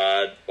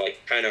 like,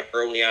 kind of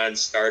early on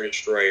Star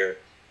Destroyer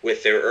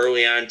with their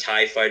early on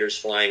TIE fighters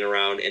flying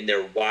around, and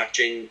they're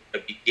watching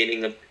the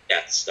beginning of the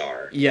Death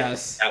Star.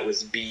 Yes. That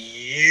was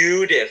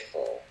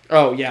beautiful.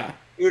 Oh, yeah.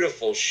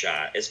 Beautiful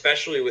shot,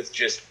 especially with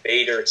just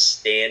Vader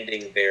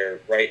standing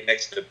there right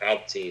next to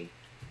Palpatine.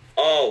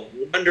 Oh,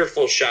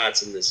 wonderful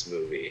shots in this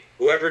movie.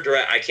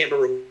 I can't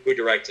remember who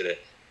directed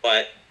it,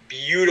 but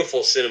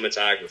beautiful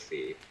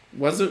cinematography.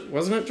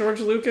 Wasn't it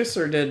George Lucas,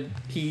 or did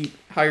he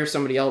hire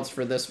somebody else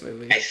for this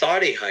movie? I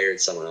thought he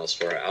hired someone else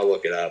for it. I'll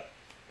look it up.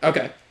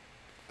 Okay.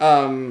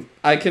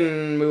 I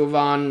can move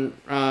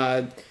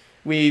on.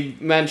 We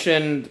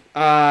mentioned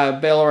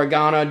Bail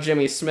Organa,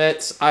 Jimmy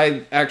Smits.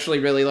 I actually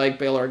really like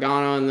Bail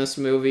Organa in this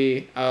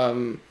movie.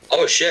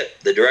 Oh shit!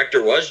 The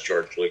director was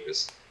George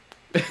Lucas.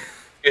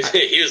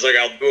 He was like,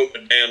 "I'll do it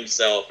my damn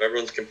self."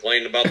 Everyone's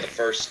complaining about the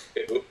first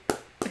two.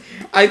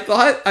 I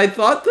thought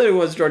that it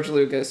was George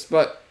Lucas,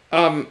 but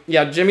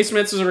yeah, Jimmy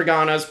Smits'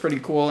 Organa is pretty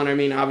cool, and I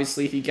mean,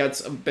 obviously, he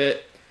gets a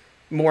bit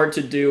more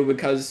to do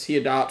because he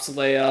adopts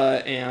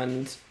Leia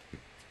and,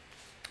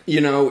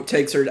 you know,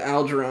 takes her to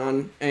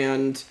Alderaan,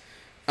 and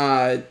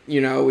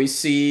you know, we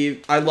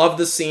see... I love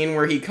the scene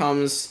where he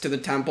comes to the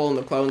temple and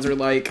the clones are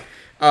like,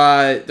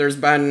 there's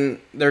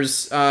been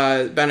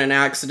an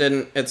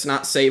accident, it's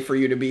not safe for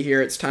you to be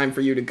here, it's time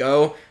for you to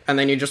go, and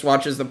then he just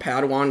watches the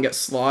Padawan get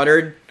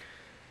slaughtered.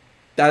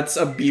 That's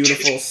a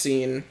beautiful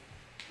scene.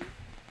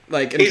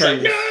 Like, he's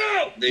like,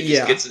 no! Then he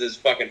just gets in his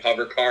fucking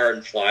hover car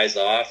and flies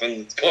off,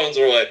 and the clones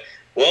are like,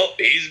 well,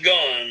 he's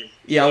gone.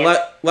 Yeah,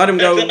 let him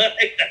go.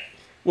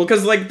 Well,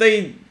 because, like,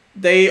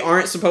 they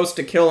aren't supposed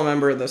to kill a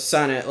member of the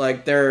Senate.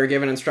 Like, they're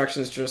given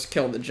instructions to just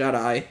kill the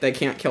Jedi. They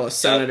can't kill a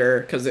senator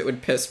because it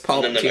would piss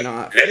Palpatine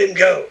off. Let him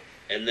go!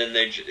 And then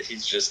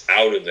he's just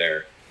out of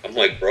there. I'm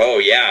like, bro,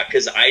 yeah,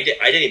 because I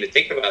didn't even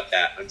think about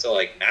that until,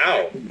 like,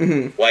 now.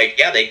 Mm-hmm. Like,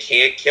 yeah, they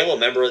can't kill a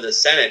member of the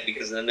Senate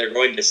because then they're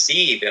going to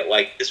see that,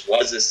 like, this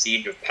was a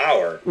siege of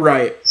power.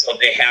 Right. So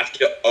they have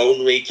to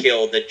only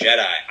kill the Jedi.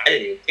 I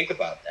didn't even think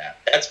about that.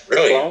 That's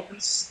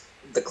brilliant.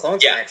 The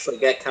clones actually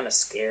get kind of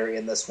scary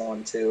in this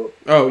one, too.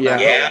 Oh, yeah.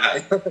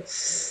 Yeah.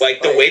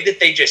 Like, the way that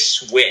they just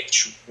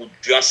switch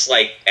just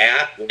like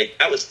that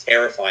was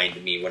terrifying to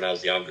me when I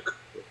was younger.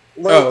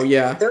 Like, oh,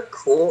 yeah. They're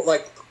cool.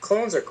 Like,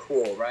 clones are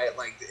cool, right?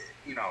 Like,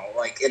 you know,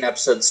 like in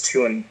episodes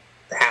 2 and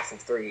half of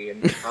 3,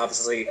 and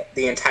obviously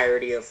the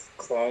entirety of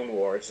Clone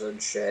Wars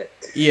and shit.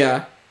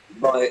 Yeah.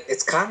 But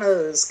it's kind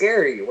of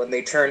scary when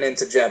they turn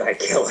into Jedi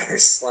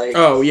killers. Like,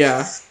 Oh,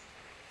 yeah.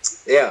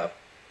 yeah.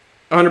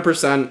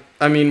 100%.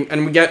 I mean,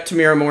 and we get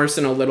Tamira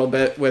Morrison a little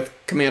bit with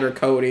Commander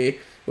Cody,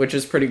 which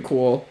is pretty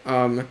cool.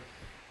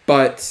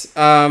 But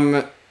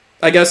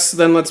I guess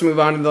then let's move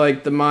on to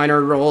like the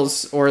minor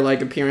roles or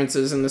like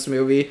appearances in this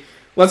movie.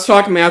 Let's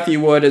talk Matthew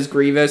Wood as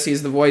Grievous.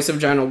 He's the voice of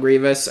General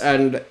Grievous,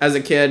 and as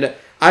a kid,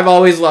 I've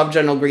always loved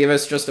General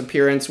Grievous just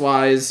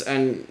appearance-wise,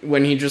 and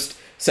when he just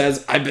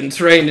says, "I've been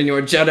trained in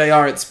your Jedi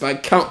arts by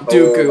Count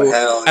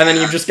Dooku," and then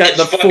you just get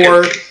the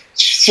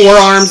four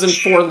arms and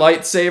 4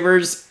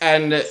 lightsabers,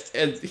 and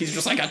he's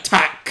just like,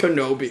 "Attack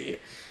Kenobi."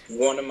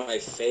 One of my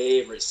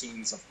favorite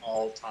scenes of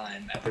all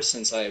time, ever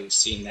since I've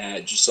seen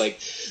that, just like...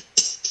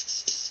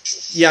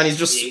 Yeah, and he's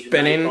just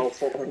spinning.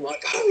 I'm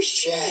like, oh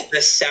shit!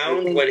 The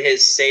sound when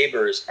his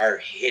sabers are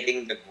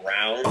hitting the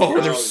ground. Oh,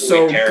 they're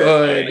so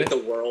good. Like the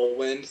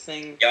whirlwind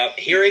thing. Yup,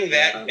 hearing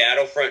that in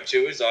Battlefront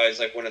 2 is always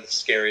like one of the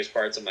scariest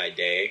parts of my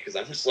day, because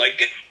I'm just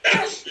like...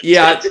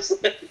 Yeah.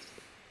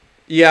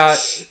 Yeah.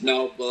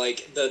 No, but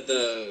like,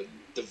 the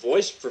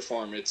voice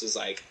performance is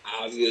like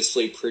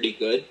obviously pretty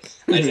good.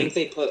 Mm-hmm. I think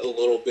they put a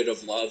little bit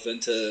of love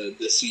into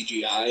the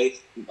CGI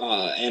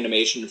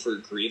animation for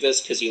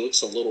Grievous, because he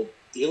looks a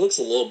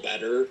little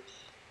better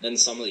than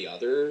some of the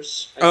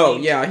others. I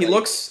think. Yeah, he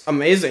looks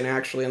amazing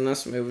actually in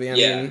this movie. I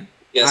mean,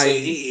 so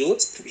he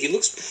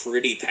looks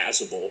pretty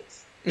passable.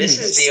 This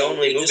is the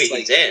only movie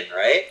he's in,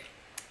 right?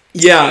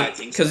 Yeah,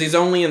 because he's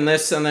only in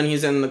this, and then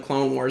he's in the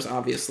Clone Wars,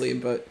 obviously.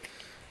 But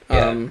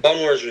Clone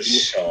Wars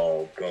was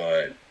so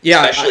good.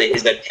 Yeah, especially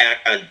his attack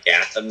on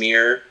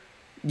Dathomir.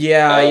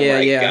 Yeah, oh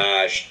my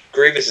gosh,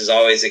 Grievous is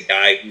always a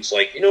guy who's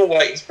like, you know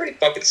what? He's pretty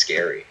fucking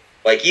scary.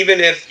 Like, even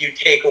if you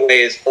take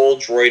away his whole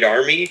droid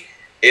army,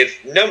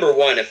 if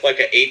like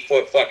an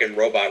 8-foot fucking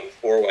robot with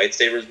 4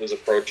 lightsabers was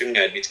approaching,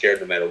 I'd be scared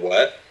no matter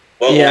what.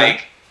 But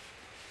like,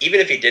 even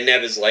if he didn't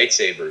have his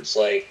lightsabers,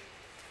 like,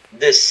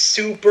 this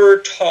super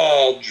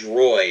tall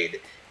droid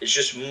is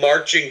just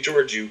marching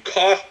towards you,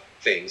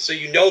 coughing, so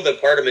you know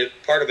that part of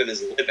him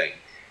is living.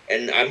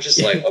 And I'm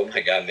just like, oh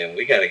my god, man,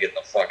 we gotta get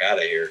the fuck out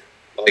of here.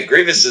 Like,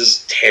 Grievous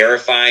is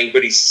terrifying,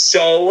 but he's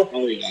so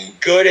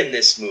good in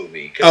this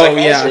movie. Because,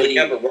 when you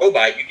have a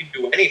robot, you can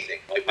do anything.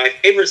 Like, my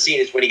favorite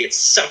scene is when he gets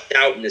sucked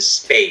out into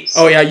space.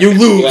 Oh, yeah, you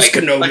lose,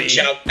 Kenobi. Punch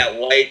out that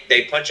light.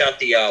 They punch out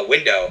the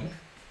window,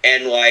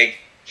 and, like,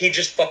 he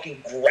just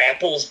fucking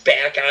grapples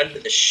back onto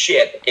the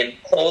ship and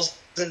pulls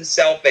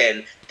himself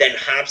in, then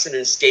hops in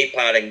an escape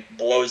pod and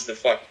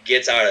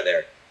gets out of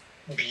there.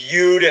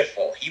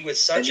 Beautiful. He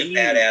was such a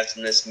badass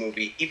in this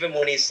movie, even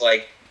when he's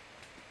like,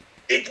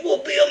 "It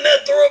will be a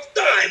matter of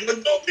time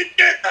until the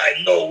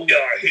Jedi know we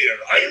are here.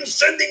 I am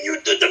sending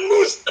you to the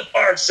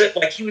Mustafar."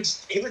 Like, he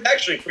was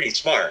actually pretty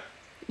smart.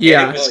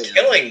 Yeah. And it was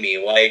killing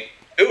me. Like,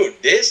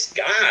 dude, this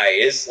guy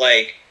is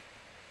like,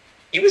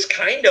 he was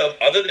kind of,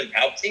 other than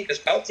Palpatine, because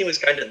Palpatine was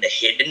kind of the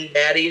hidden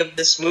baddie of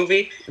this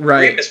movie.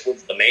 Right. Grievous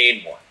was the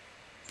main one.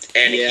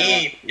 And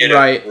he did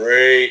a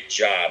great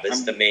job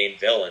as the main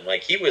villain.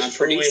 Like, he was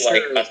truly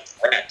like a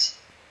threat.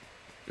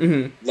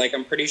 Mm-hmm. Like,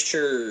 I'm pretty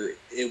sure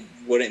it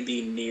wouldn't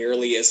be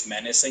nearly as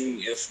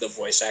menacing if the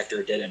voice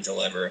actor didn't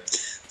deliver.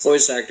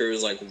 Voice actor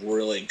was, like,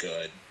 really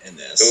good in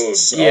this. Dude,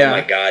 so, oh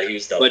my god, he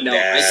was the best. But no,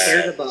 I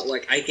cared about,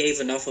 like, I gave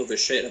enough of a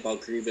shit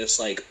about Grievous,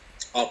 like,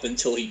 up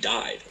until he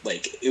died.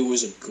 Like, it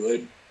was a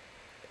good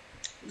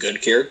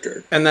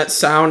character. And that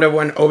sound of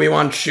when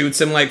Obi-Wan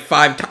shoots him, like,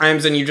 5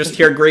 times and you just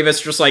hear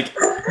Grievous just, like,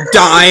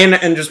 dying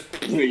and just...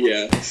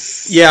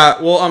 Yeah,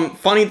 well,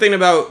 funny thing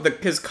about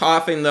his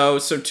coughing, though,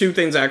 so 2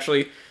 things,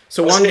 actually.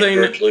 So Wasn't one thing...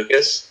 George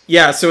Lucas?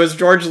 Yeah, so as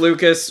George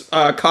Lucas,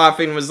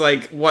 coughing was,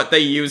 like, what they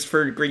used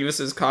for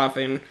Grievous's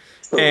coughing.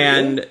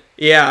 And,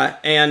 yeah,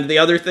 and the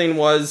other thing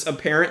was,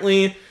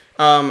 apparently,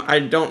 I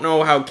don't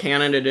know how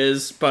canon it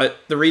is, but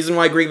the reason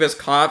why Grievous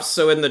coughs,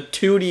 so in the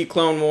 2D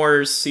Clone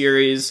Wars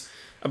series,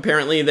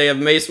 apparently they have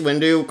Mace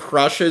Windu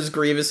crushes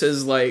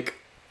Grievous's, like,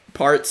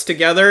 parts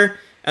together,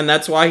 and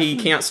that's why he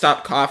can't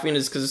stop coughing,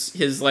 is because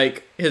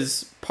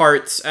his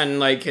parts and,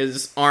 like,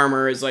 his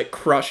armor is, like,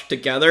 crushed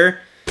together.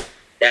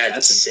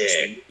 That's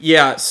sick.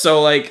 Yeah,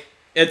 so, like,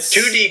 it's...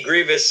 2D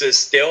Grievous is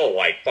still,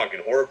 like,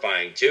 fucking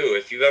horrifying, too.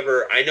 If you've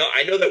ever... I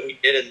know that we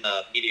did in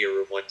the media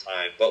room one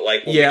time, but,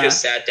 like, when we just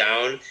sat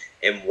down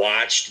and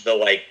watched the,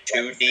 like,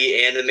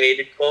 2D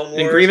animated Clone Wars...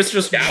 And Grievous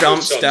just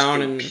jumps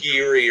down and...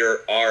 superior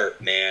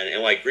art, man.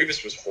 And, like,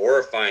 Grievous was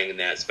horrifying in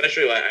that.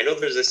 Especially, like, I know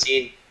there's a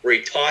scene where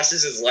he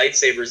tosses his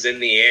lightsabers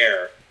in the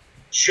air,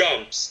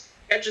 jumps,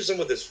 catches them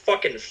with his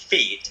fucking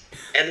feet,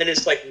 and then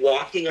is, like,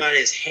 walking on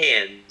his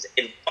hands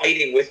and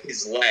fighting with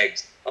his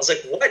legs. I was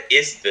like, what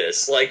is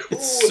this? Like, who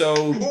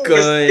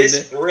good. is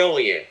this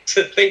brilliant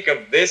to think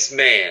of this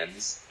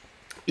man's?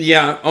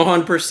 Yeah,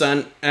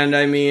 100%. And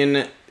I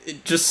mean,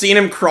 just seeing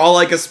him crawl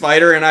like a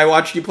spider, and I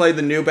watched you play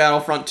the new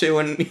Battlefront 2,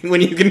 and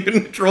when you can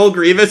control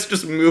Grievous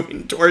just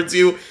moving towards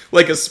you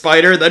like a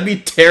spider, that'd be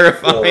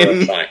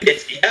terrifying.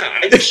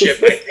 I'd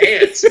shit my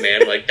pants,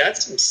 man. Like,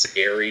 that's some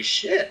scary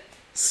shit.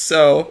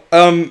 So,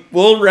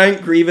 we'll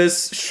rank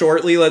Grievous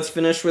shortly. Let's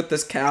finish with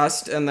this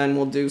cast, and then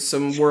we'll do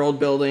some world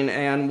building,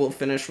 and we'll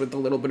finish with a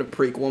little bit of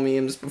prequel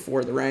memes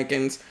before the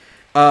rankings.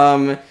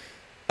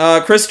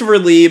 Christopher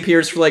Lee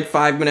appears for like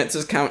 5 minutes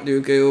as Count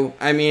Dooku.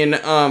 I mean,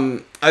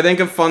 I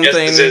think a fun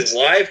thing... Just as his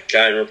life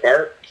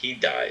counterpart, he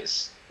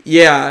dies.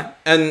 Yeah,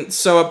 and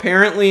so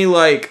apparently,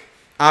 like,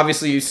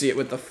 obviously you see it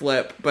with the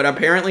flip, but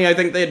apparently I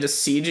think they had to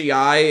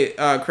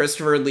CGI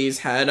Christopher Lee's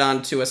head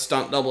onto a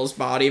stunt double's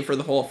body for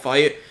the whole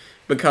fight,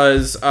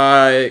 because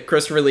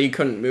Christopher Lee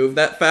couldn't move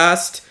that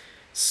fast.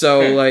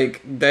 So,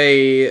 like,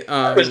 they...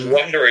 I was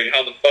wondering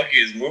how the fuck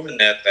he was moving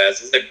that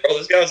fast. It's like, bro,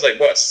 this guy was like,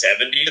 what,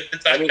 70 at the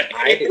time? I mean,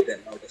 I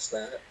didn't notice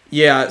that.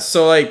 Yeah,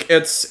 so, like,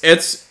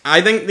 it's...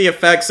 I think the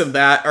effects of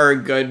that are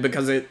good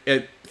because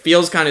it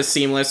feels kind of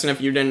seamless, and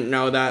if you didn't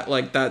know that,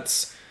 like,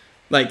 that's...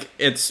 Like,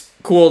 it's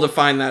cool to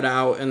find that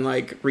out and,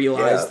 like,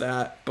 realize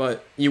that,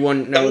 but you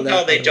wouldn't know Somehow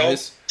that they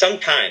otherwise.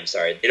 Sometimes,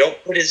 they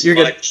don't put as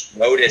much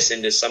notice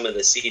into some of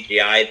the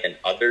CGI than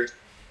other,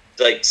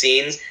 like,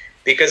 scenes.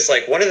 Because,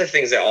 like, one of the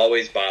things that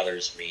always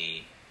bothers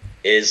me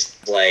is,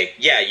 like,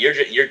 yeah, you're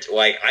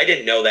like, I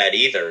didn't know that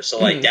either. So,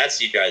 like, that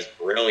CGI is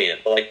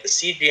brilliant. But, like, the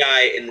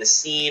CGI in the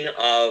scene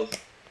of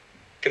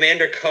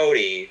Commander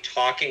Cody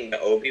talking to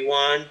Obi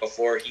Wan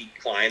before he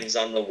climbs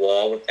on the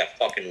wall with that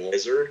fucking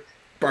lizard,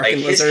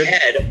 his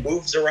head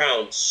moves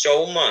around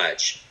so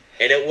much,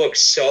 and it looks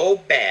so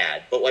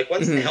bad. But, like,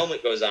 once the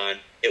helmet goes on,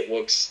 it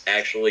looks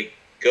actually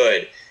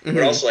good.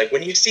 But also, like,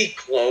 when you see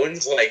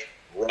clones, like,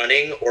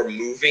 running or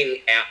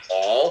moving at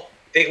all,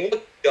 they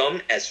look dumb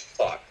as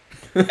fuck.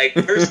 Like,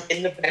 there's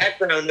in the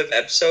background of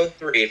episode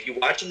 3, if you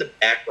watch in the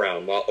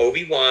background while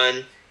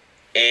Obi-Wan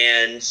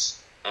and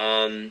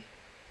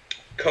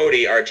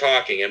Cody are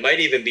talking, it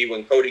might even be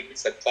when Cody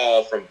gets the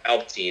call from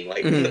Palpatine,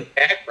 like, in the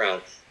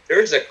background,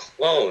 there's a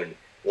clone,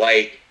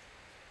 like,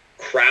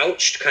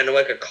 crouched, kind of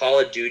like a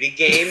Call of Duty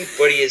game,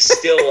 but he is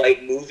still,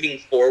 like, moving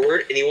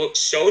forward, and he looks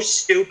so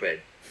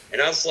stupid.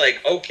 And I was like,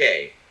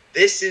 okay,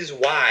 this is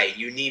why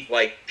you need,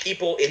 like,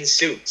 people in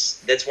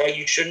suits. That's why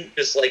you shouldn't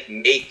just, like,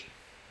 make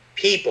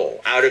people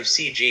out of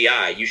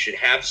CGI. You should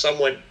have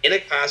someone in a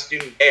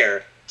costume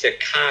there to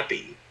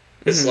copy.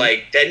 It's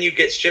like, then you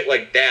get shit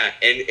like that.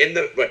 And in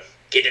the, like,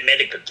 get a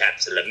medical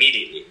capsule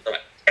immediately. They're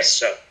like, yes,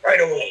 sir,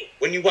 right away.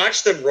 When you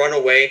watch them run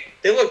away,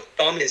 they look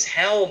dumb as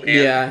hell,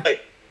 man. Yeah.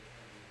 Like,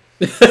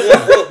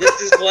 bro,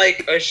 this is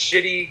like a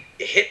shitty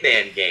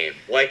Hitman game.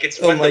 Like, it's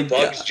when the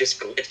bugs just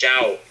glitch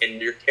out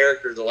and your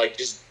characters are, like,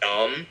 just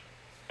dumb.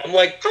 I'm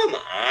like, come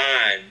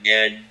on,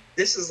 man.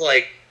 This is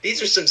like,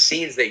 these are some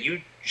scenes that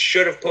you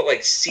should have put,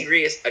 like,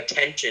 serious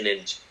attention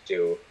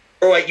into.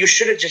 Or, like, you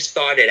should have just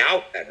thought it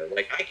out better.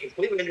 Like, I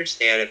completely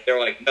understand if they're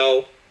like,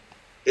 no,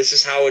 this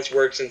is how it's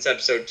worked since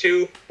episode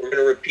 2, we're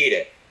going to repeat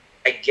it.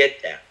 I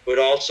get that. But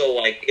also,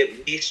 like,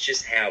 at least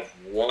just have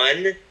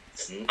one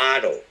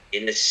model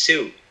in a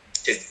suit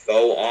to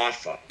go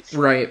off of.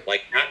 Right.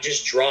 Like, not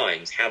just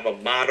drawings. Have a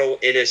model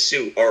in a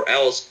suit, or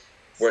else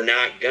we're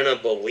not gonna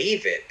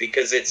believe it,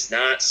 because it's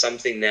not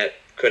something that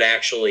could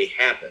actually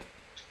happen.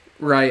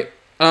 Right.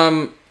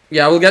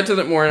 Yeah, we'll get to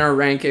that more in our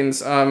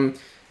rankings.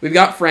 We've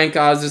got Frank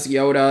Oz as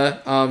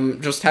Yoda.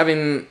 Just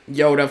having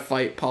Yoda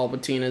fight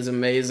Palpatine is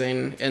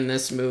amazing in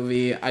this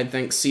movie. I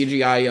think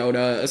CGI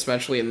Yoda,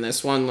 especially in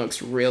this one,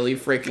 looks really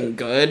freaking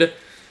good.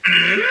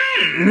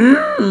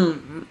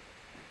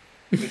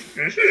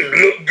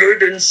 Look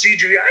good in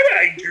CGI,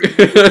 I do.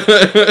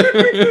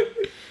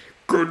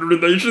 Good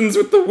relations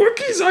with the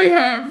Wookiees I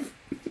have.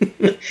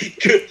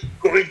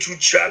 Going to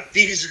chop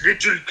these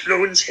little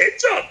clones'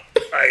 heads off,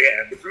 I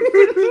am.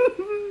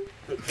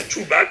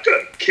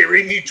 Chewbacca,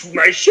 carry me to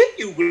my ship,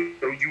 you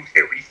will, you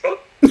hairy fuck.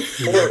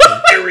 Or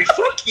hairy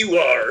fuck you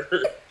are.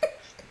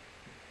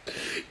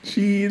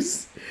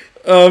 Jeez.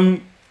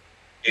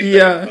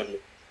 Yeah.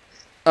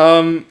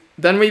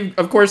 Then we,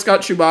 of course,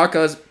 got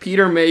Chewbacca's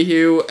Peter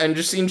Mayhew, and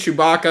just seeing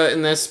Chewbacca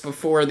in this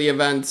before the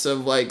events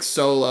of, like,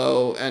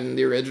 Solo and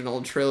the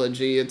original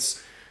trilogy.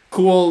 It's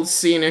cool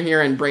seeing him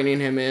here and bringing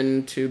him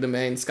into the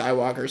main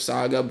Skywalker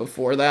saga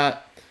before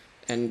that,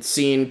 and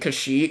seeing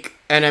Kashyyyk.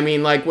 And, I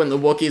mean, like, when the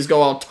Wookiees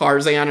go all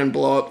Tarzan and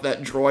blow up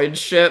that droid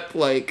ship,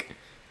 like...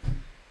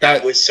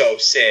 That was so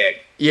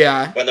sick.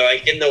 Yeah. When they're,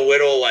 like, in the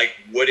little, like,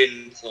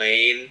 wooden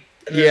plane.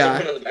 And there's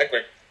someone in the back,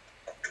 like...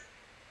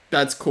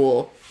 That's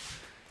cool.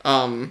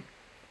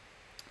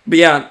 But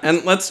yeah,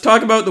 and let's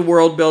talk about the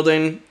world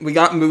building. We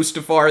got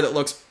Mustafar that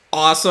looks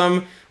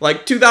awesome.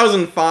 Like,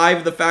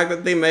 2005, the fact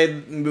that they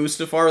made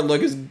Mustafar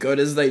look as good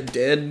as they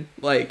did,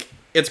 like,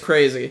 it's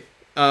crazy.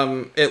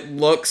 It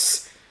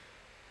looks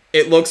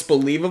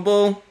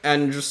believable,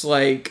 and just,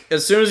 like,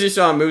 as soon as you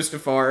saw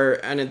Mustafar,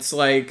 and it's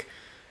like,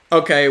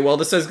 okay, well,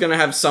 this is gonna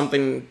have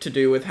something to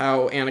do with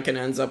how Anakin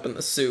ends up in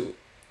the suit.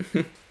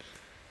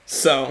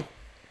 So...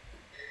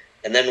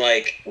 And then,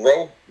 like,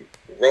 Rogue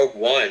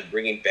One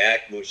bringing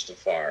back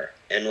Mustafar,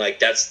 and, like,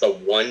 that's the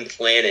one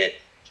planet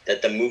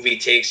that the movie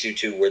takes you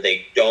to where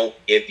they don't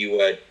give you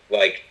a,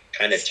 like,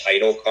 kind of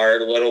title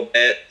card a little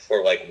bit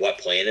for, like, what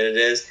planet it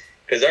is.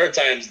 Because there are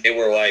times they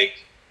were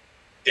like,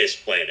 this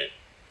planet.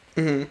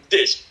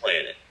 this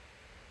planet,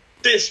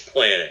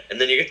 and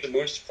then you get to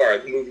Mustafar,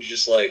 and the movie's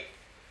just like,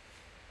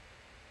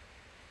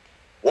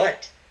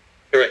 what?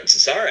 They're like,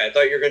 sorry, I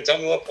thought you were going to tell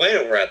me what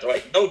planet we're at. They're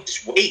like, no,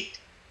 just wait.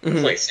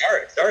 I'm like,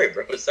 sorry,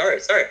 bro, sorry.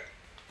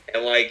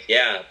 And, like,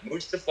 yeah,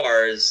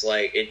 Mustafar is,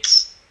 like,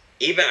 it's,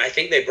 even, I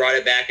think they brought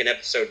it back in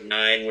episode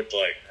 9, which,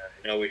 like,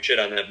 I know we shit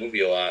on that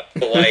movie a lot,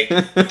 but, like,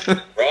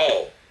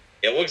 bro,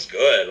 it looks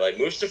good. Like,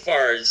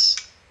 Mustafar's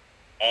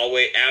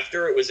always,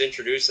 after it was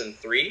introduced in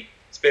 3,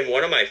 it's been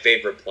one of my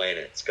favorite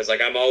planets, because,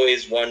 like, I'm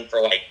always one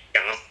for, like,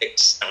 gothic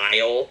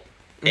style,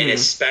 and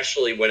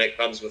especially when it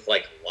comes with,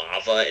 like,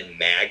 lava and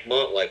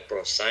magma, like,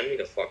 bro, sign me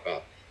the fuck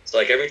up. So,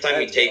 like, every time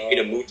you take me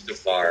to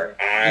Mustafar,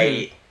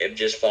 I am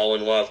just fall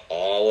in love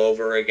all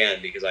over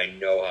again, because I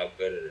know how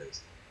good it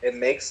is. It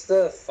makes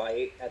the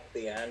fight at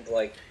the end,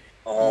 like,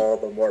 all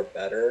the more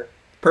better.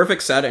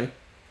 Perfect setting.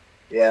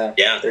 Yeah.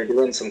 They're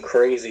doing some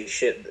crazy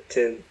shit,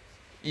 too.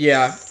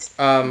 Yeah.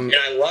 And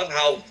I love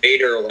how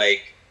Vader,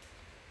 like,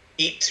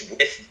 keeps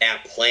with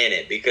that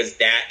planet, because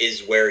that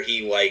is where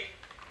he, like,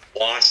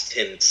 lost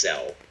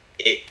himself.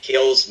 It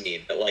kills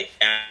me, but, like,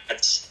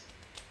 that's...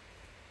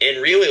 And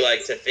really,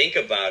 like, to think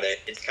about it,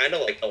 it's kind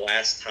of like the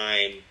last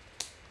time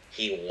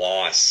he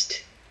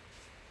lost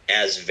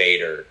as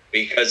Vader.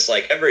 Because,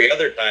 like, every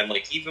other time,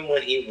 like, even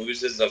when he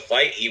loses a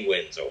fight, he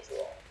wins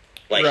overall.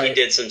 Like, he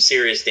did some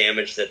serious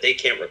damage that they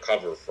can't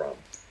recover from.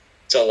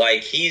 So,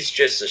 like, he's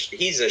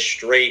a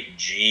straight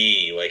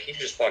G. Like, he's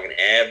just fucking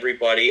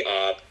everybody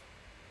up.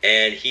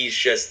 And he's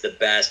just the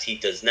best. He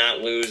does not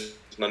lose.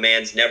 My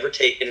man's never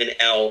taken an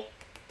L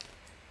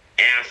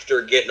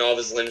after getting all of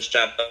his limbs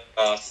chopped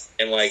off,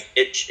 and, like,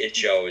 it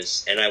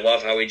shows. And I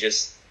love how he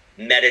just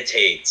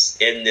meditates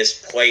in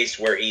this place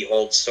where he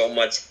holds so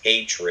much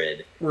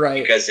hatred.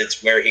 Right. Because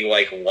it's where he,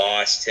 like,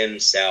 lost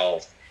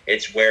himself.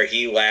 It's where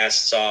he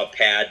last saw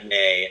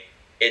Padme.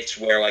 It's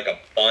where, like, a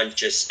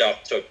bunch of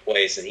stuff took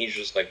place, and he's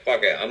just like,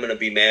 fuck it, I'm gonna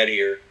be mad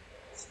here.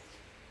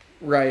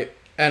 Right.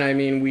 And, I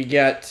mean, we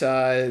get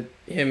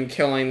him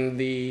killing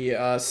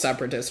the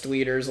separatist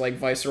leaders like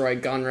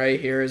Viceroy Gunray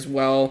here as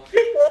well.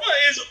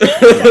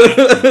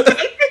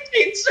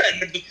 Palpatine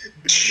said, he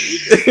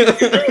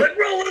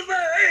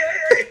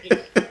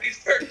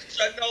starts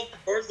shutting off the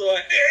doors,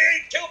 like,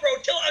 hey, chill, bro,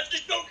 chill, I'm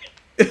just joking.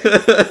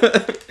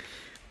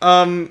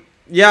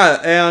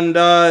 Yeah, and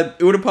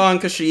Utapau and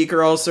Kashyyyk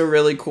are also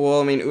really cool.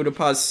 I mean,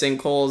 Utapau's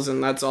sinkholes,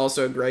 and that's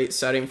also a great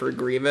setting for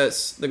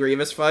Grievous, the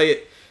Grievous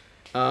fight.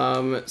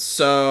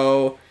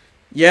 So,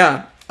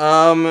 yeah.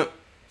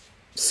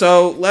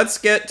 So, let's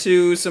get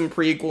to some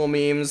prequel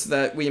memes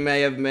that we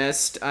may have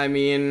missed. I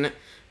mean,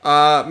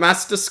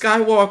 Master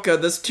Skywalker,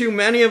 there's too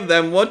many of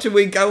them. What are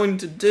we going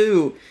to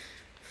do?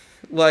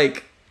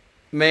 Like,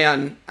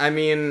 man, I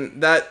mean,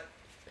 that...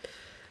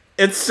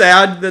 It's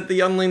sad that the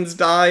younglings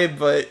die,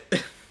 but...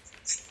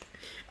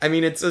 I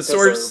mean, it's a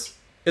source...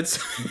 It's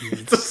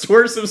a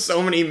source of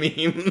so many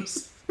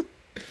memes.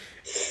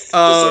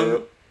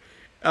 And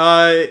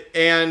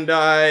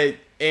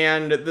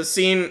the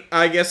scene,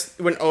 I guess,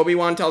 when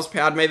Obi-Wan tells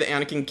Padme that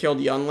Anakin killed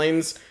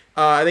younglings,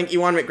 I think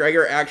Ewan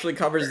McGregor actually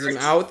covers his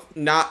mouth,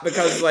 not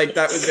because, like,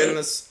 that was in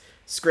the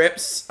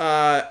scripts.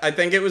 I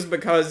think it was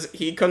because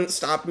he couldn't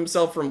stop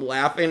himself from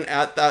laughing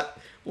at that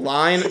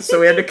line,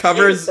 so he had to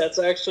cover his... That's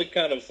actually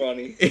kind of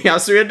funny. Yeah,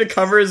 so he had to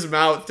cover his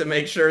mouth to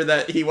make sure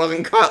that he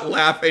wasn't caught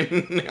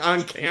laughing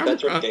on camera.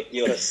 That's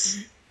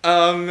ridiculous.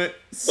 But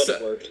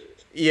it worked.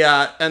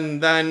 Yeah,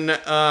 and then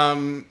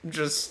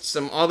just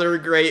some other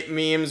great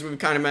memes. We've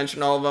kind of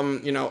mentioned all of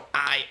them. You know,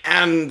 I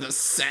am the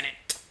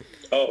Senate.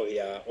 Oh,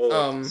 yeah.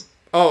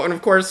 Oh, and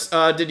of course,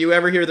 did you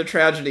ever hear the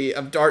tragedy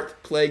of Darth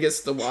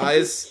Plagueis the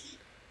Wise?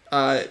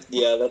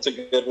 Yeah, that's a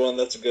good one.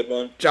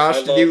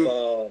 Josh, did you...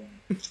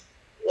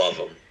 Love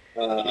him.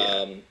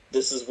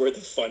 This is where the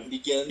fun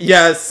begins.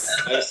 Yes.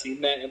 I've seen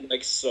that in,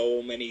 like,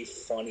 so many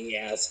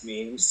funny-ass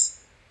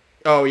memes.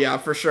 Oh, yeah,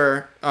 for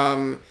sure.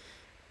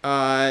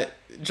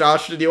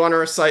 Josh, did you want to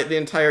recite the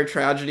entire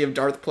tragedy of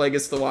Darth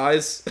Plagueis the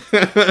Wise?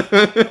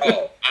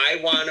 I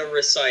want to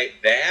recite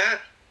that,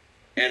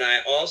 and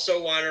I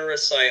also want to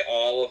recite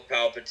all of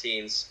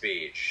Palpatine's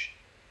speech.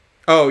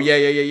 Oh, yeah.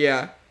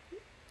 Yeah.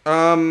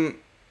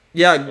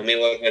 Let me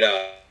look it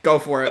up. Go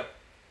for it.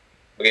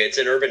 Okay, it's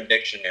an Urban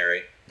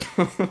Dictionary.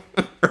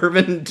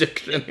 Urban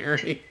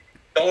Dictionary.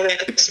 Don't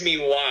ask me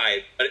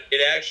why, but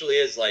it actually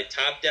is, like,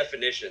 top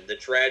definition, the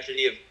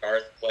tragedy of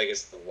Darth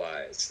Plagueis the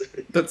Wise.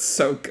 That's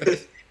so good.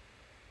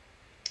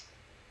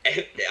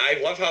 And I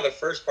love how the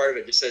first part of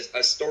it just says,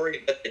 a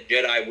story that the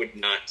Jedi would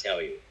not tell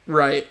you.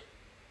 Right.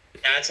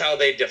 That's how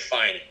they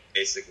define it,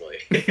 basically.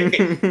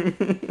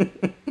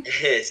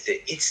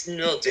 It's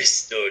not a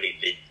story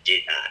the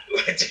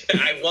Jedi.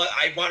 I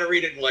want to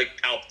read it in,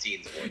 like,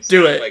 Palpatine's voice.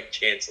 Do it. Like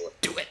Chancellor.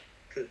 Do it.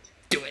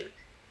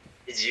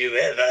 Did you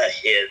ever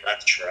hear the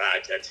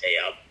tragedy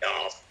of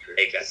Darth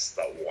Plagueis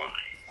the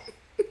Wise?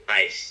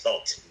 I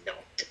thought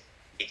not.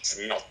 It's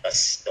not the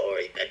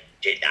story the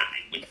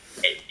Jedi would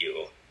tell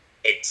you.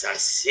 It's a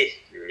Sith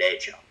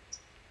legend.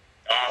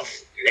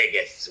 Darth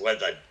Plagueis was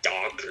the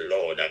Dark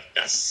Lord of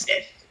the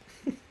Sith.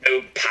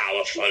 So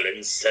powerful powerful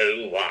and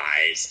so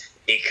wise,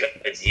 he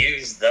could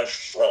use the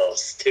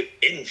Force to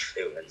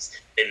influence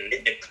the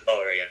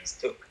midichlorians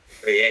to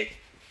create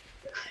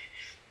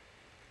life.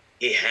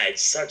 He had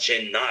such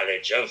a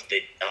knowledge of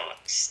the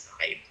dark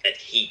side that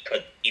he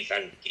could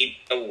even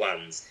keep the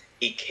ones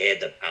he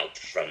cared about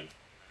from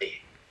the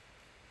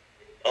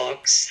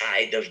dark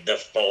side of the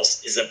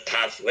Force is a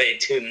pathway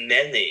to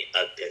many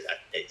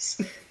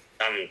abilities.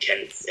 Some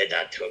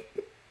consider to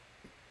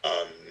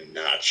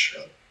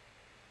unnatural.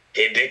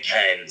 He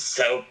became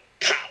so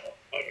powerful.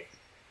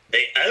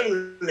 The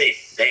only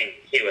thing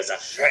he was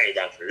afraid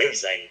of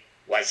losing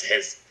was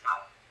his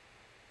power,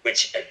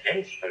 which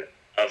eventually,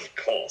 of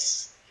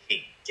course,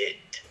 he did.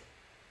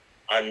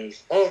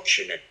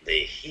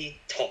 Unfortunately, he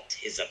taught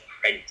his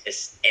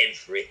apprentice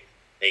everything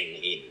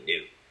he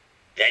knew.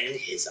 Then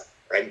his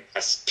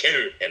apprentice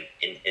killed him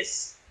in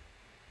his...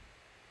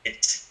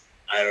 It's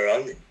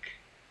ironic.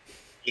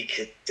 He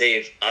could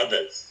save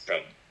others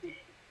from...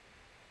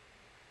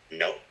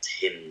 not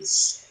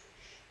himself.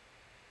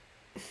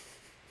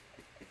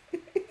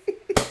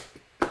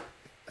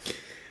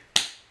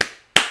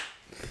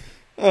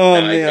 Oh,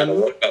 now man. I gotta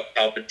look up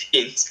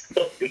Palpatine's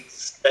fucking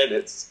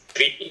Senate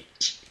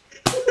speech.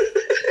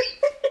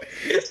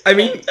 It's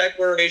called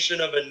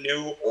Declaration of a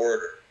New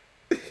Order.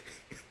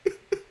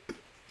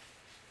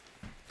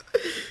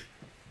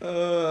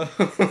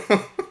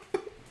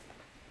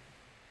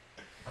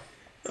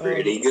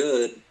 Pretty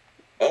good.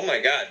 Oh my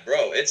god,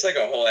 bro. It's like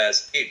a whole ass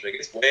speech. Like,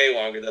 it's way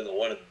longer than the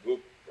one in the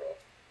movie, bro.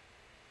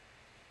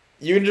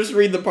 You can just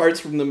read the parts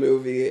from the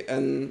movie,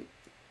 and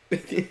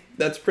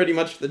that's pretty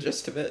much the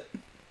gist of it.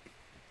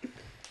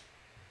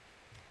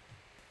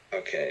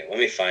 Okay, let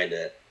me find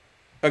it.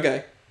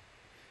 Okay.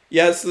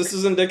 Yes, this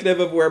is indicative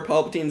of where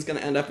Palpatine's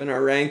gonna end up in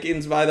our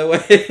rankings, by the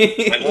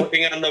way. I'm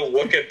looking on the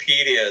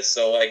Wikipedia,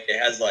 so, like, it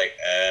has, like,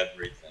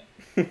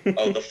 everything.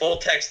 Oh, the full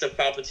text of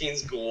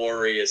Palpatine's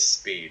glorious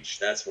speech.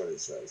 That's what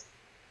it says.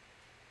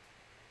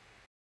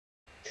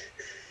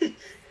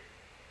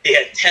 The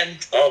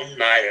attempt of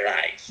my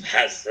life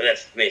has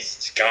left me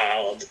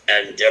scarred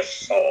and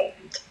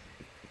deformed,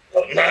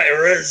 but my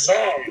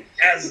resolve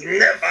has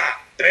never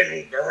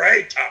been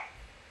greater.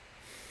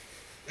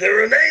 The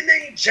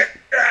remaining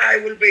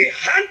Jedi will be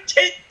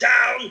hunted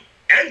down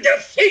and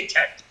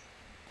defeated.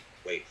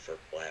 Wait for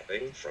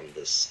blabbing from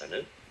the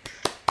Senate.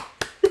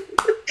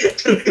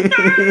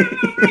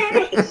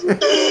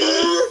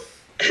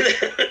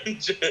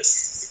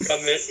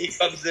 Just he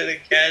comes in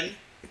again,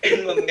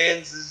 and my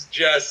man's is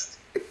just...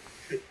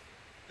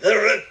 The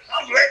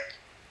Republic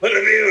will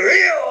be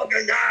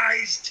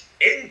reorganized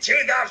into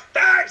the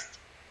First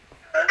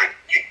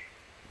Galactic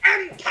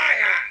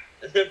Empire!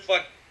 And then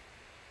fuck...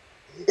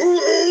 One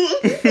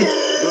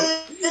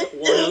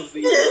of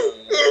the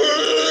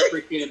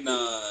freaking,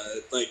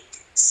 like,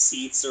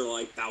 seats or,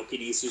 like,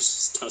 balconies is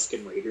just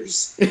Tusken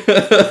Raiders.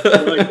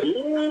 Like,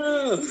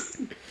 yeah.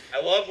 I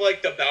love,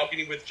 like, the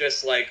balcony with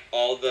just, like,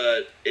 all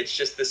the... It's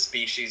just the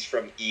species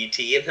from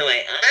E.T. And they're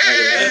like,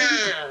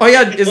 ah! Oh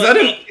yeah, is that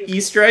an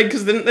Easter egg?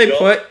 Because didn't they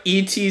put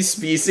E.T.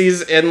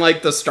 species in,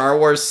 like, the Star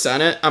Wars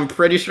Senate? I'm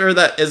pretty sure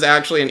that is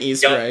actually an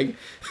Easter egg.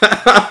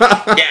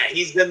 Yeah,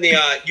 he's in the,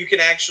 you can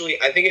actually...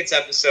 I think it's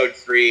episode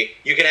 3.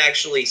 You can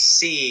actually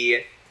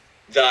see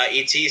the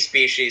E.T.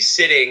 species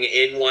sitting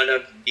in one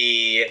of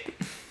the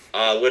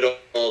little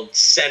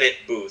Senate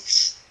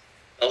booths.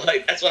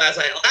 Like, that's why I was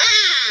like,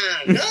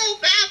 go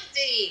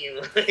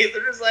Palpatine!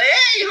 They're just like,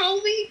 hey,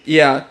 homie!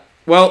 Yeah.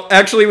 Well,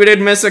 actually, we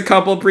did miss a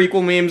couple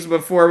prequel memes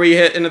before we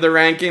hit into the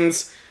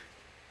rankings.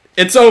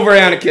 It's over,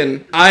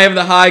 Anakin. I have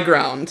the high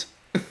ground.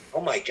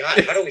 Oh my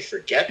god, how do we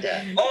forget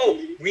that? Oh,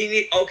 we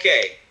need...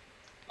 Okay.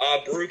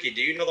 Baruki,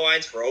 do you know the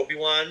lines for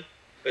Obi-Wan?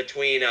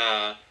 Between,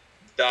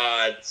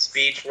 the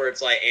speech where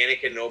it's like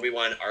Anakin and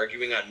Obi-Wan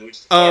arguing on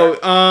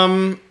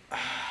Mustafar?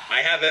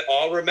 I have it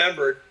all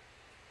remembered.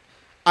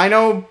 I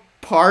know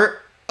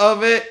part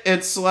of it.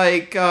 It's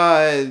like,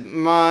 I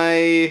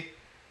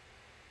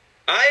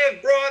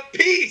have brought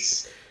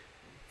peace,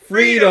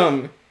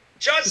 freedom,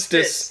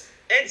 justice,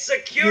 and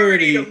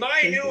security to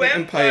my new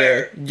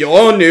empire.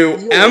 Your new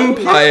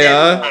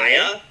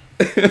empire.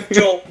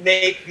 Don't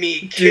make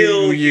me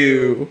kill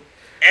you.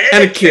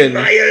 Anakin,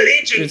 my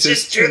allegiance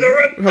is to the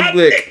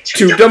Republic,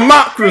 to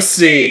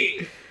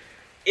democracy.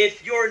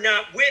 If you're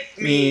not with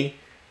me,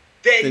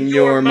 then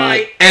you're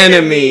my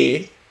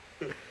enemy.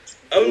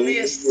 Only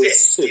a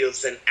Sith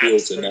feels an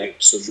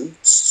absolute.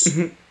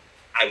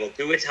 I will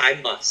do it, I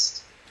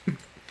must.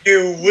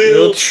 You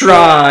will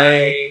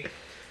try.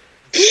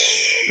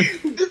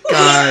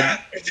 God.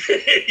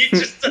 He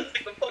just does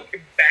like a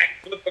fucking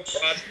backflip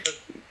across the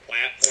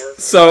platform.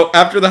 So,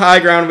 after the high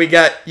ground, we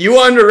get, you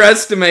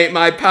underestimate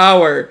my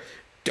power.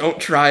 Don't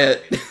try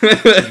it.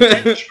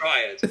 Then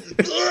try it.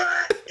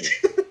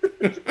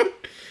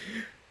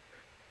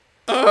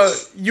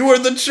 You are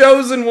the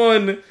chosen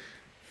one.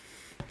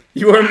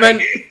 You are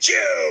meant...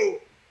 you!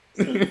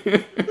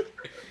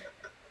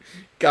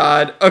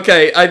 God.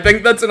 Okay, I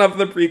think that's enough of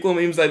the prequel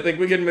memes. I think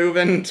we can move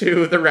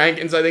into the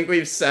rankings. I think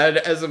we've said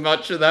as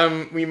much of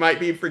them. We might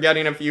be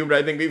forgetting a few, but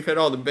I think we've hit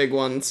all the big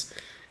ones.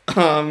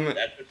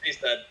 That's what she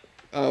said.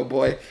 Oh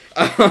boy.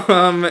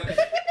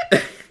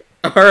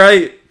 All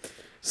right.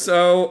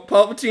 So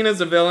Palpatine is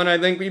a villain. I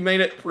think we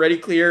made it pretty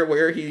clear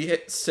where he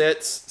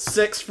sits.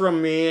 6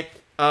 from me.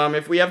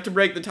 If we have to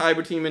break the tie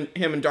between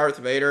him and Darth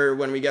Vader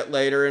when we get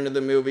later into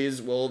the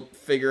movies, we'll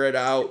figure it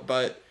out.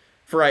 But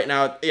for right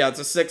now, yeah, it's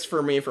a 6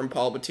 for me from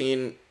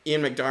Palpatine.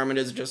 Ian McDiarmid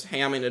is just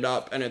hamming it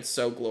up, and it's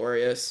so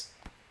glorious.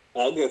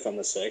 I'll go from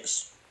the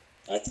 6.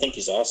 I think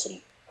he's awesome.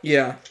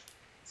 Yeah.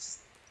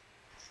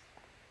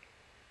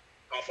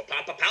 Off of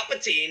Papa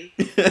Palpatine.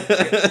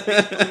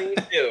 What do you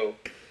do?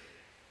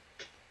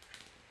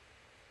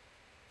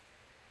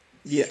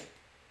 Yeah.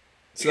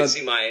 So you can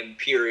see my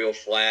Imperial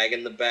flag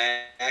in the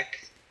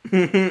back.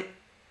 The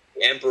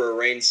Emperor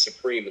reigns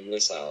supreme in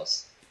this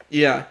house.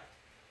 Yeah.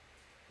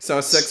 So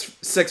a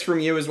 6 from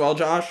you as well,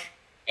 Josh?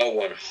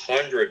 Oh,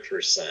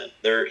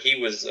 100%.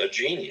 He was a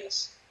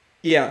genius.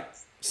 Yeah.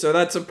 So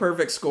that's a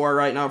perfect score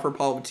right now for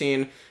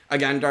Palpatine.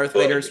 Again, Darth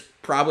Vader's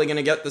probably going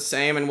to get the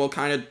same, and we'll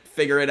kind of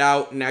figure it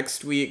out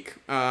next week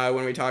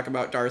when we talk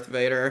about Darth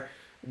Vader.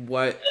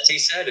 As he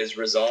said, his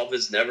resolve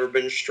has never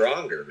been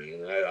stronger.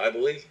 I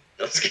believe.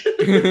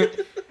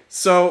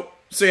 So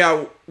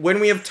yeah, when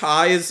we have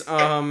ties,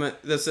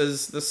 this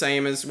is the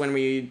same as when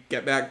we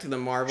get back to the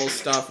Marvel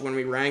stuff, when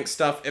we rank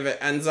stuff. If it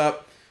ends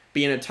up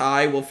being a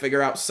tie, we'll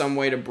figure out some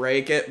way to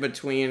break it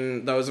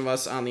between those of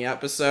us on the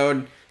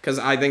episode, because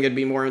I think it'd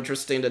be more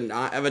interesting to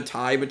not have a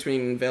tie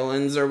between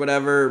villains or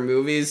whatever, or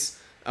movies.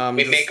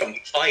 We make them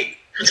fight.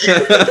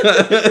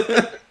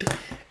 The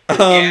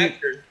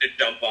actors to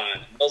jump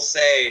on. We'll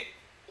say,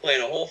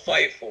 plan a whole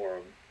fight for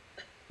them.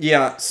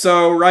 Yeah,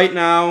 so right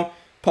now,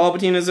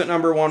 Palpatine is at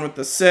number 1 with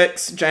the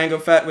 6, Jango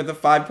Fett with a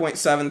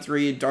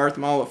 5.73, Darth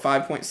Maul with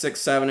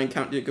 5.67, and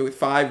Count Dooku with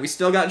 5. We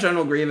still got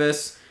General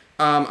Grievous.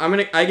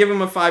 I give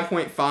him a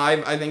 5.5.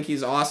 I think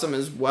he's awesome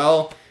as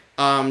well.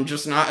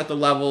 Just not at the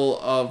level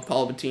of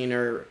Palpatine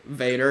or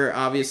Vader,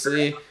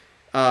 obviously.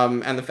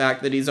 And the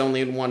fact that he's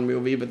only in one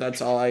movie, but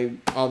that's all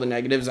the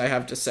negatives I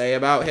have to say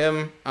about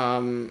him.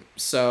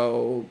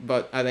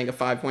 But I think a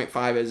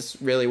 5.5 is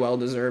really well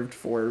deserved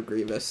for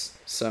Grievous.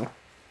 So.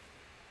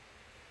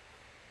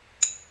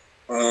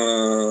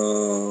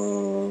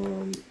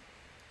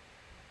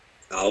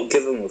 I'll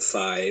give him a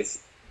 5.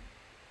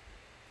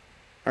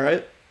 All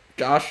right,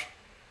 Josh.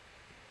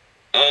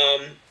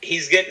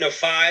 He's getting a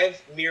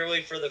 5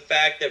 merely for the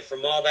fact that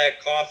from all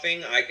that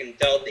coughing, I can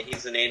tell that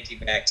he's an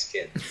anti-vax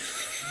kid.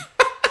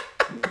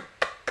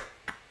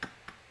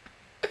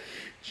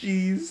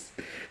 Jeez.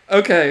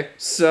 Okay,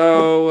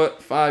 so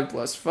 5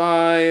 plus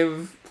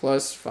 5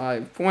 plus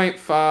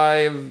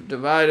 5.5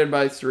 divided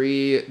by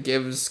 3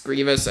 gives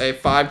Grievous a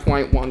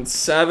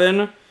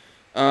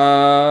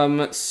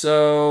 5.17.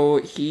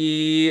 So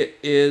he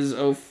is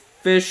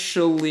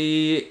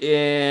officially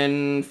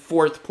in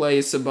 4th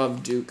place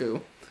above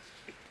Dooku.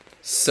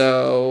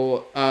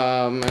 So,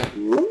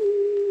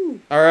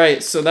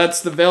 alright, so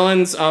that's the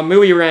villains.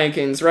 Movie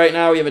rankings. Right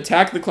now we have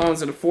Attack of the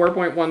Clones at a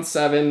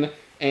 4.17,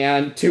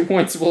 and 2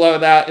 points below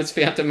that is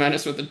Phantom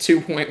Menace with a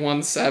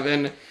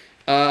 2.17.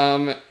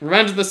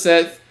 Revenge of the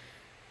Sith.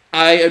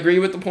 I agree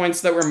with the points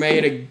that were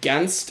made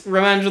against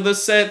Revenge of the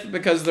Sith,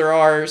 because there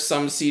are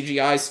some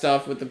CGI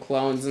stuff with the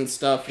clones and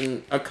stuff,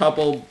 and a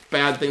couple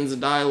bad things of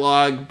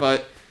dialogue,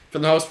 but for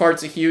the most part,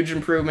 it's a huge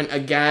improvement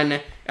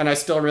again, and I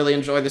still really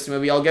enjoy this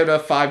movie. I'll give it a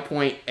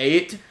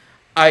 5.8.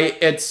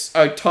 It's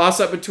a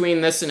toss-up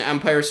between this and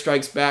Empire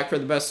Strikes Back for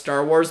the best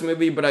Star Wars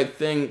movie, but I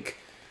think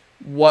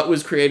what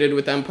was created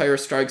with Empire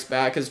Strikes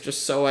Back is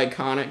just so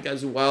iconic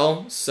as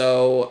well.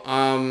 So,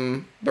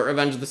 but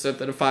Revenge of the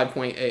Sith at a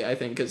 5.8, I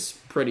think, is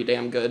pretty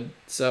damn good.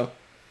 So,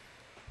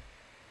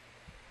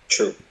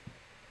 true.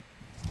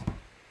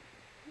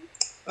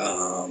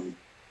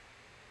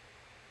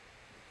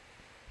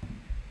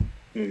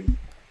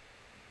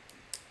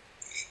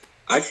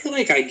 I feel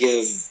like I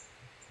give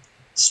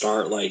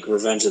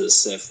Revenge of the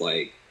Sith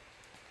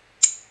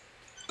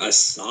a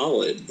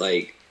solid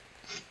 5.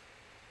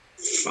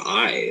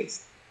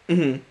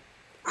 Mm-hmm.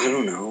 I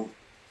don't know.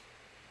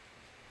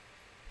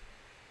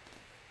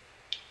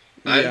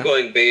 I'm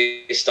going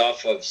based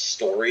off of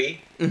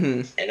story,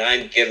 and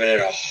I'm giving it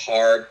a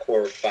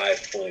hardcore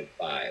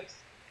 5.5.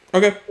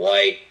 Okay.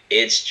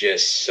 It's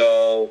just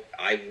so...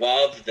 I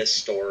love the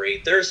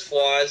story. There's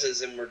flaws,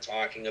 as we're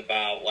talking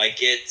about.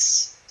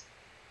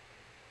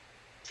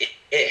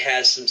 It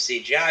has some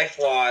CGI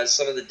flaws.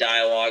 Some of the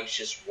dialogue's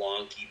just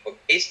wonky. But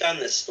based on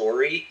the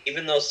story,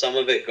 even though some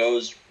of it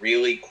goes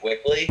really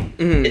quickly,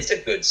 it's a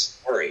good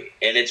story.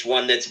 And it's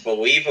one that's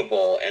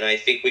believable. And I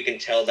think we can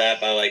tell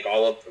that by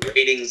all of the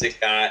ratings it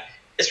got.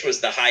 This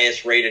was the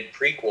highest rated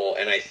prequel.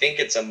 And I think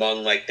it's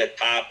among the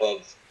top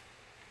of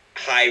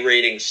high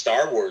rating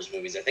Star Wars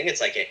movies. I think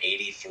it's at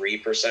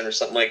 83% or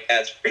something like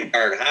that. It's pretty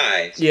darn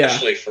high,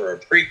 especially for a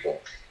prequel.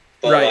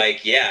 But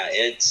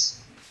it's...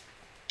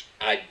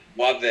 I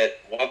love it.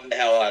 Love the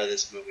hell out of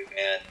this movie,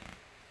 man.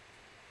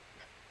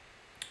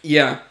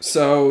 Yeah,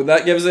 so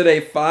that gives it a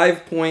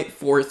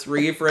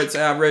 5.43 for its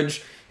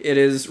average. It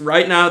is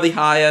right now the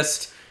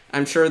highest.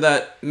 I'm sure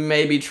that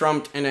may be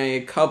trumped in a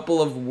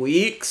couple of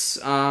weeks.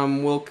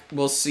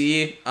 We'll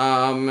see.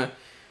 Yeah,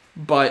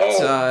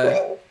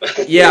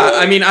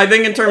 I mean, I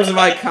think in terms of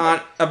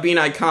being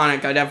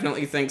iconic, I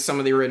definitely think some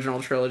of the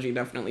original trilogy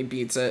definitely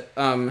beats it.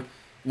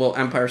 Well,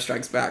 Empire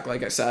Strikes Back,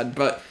 like I said,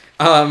 but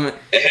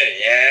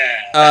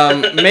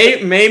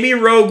maybe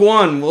Rogue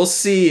One. We'll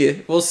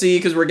see,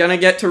 because we're gonna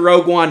get to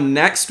Rogue One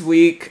next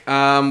week.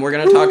 We're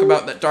gonna talk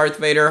about the Darth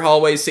Vader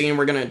hallway scene.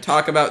 We're gonna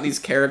talk about these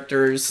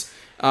characters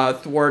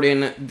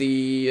thwarting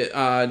the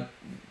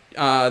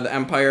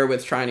Empire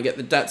with trying to get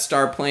the Death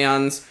Star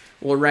plans.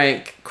 We'll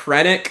rank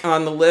Krennic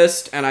on the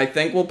list, and I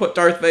think we'll put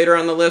Darth Vader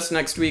on the list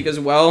next week as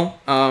well.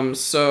 And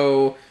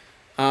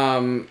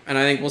I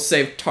think we'll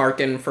save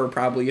Tarkin for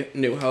probably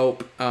New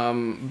Hope.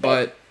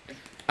 But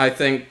I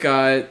think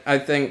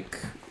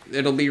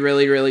it'll be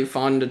really, really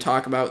fun to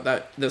talk about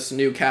this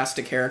new cast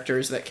of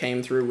characters that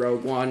came through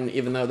Rogue One,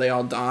 even though they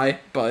all die.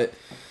 But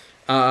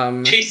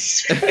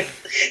Jesus Christ.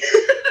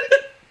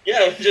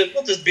 Yeah,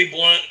 we'll just be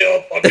blunt.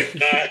 They'll fucking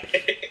die.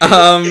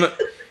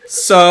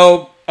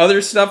 So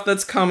other stuff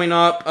that's coming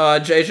up,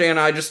 JJ and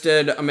I just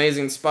did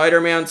Amazing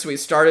Spider-Man, so we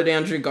started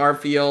Andrew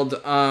Garfield,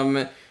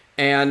 and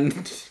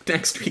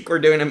next week we're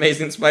doing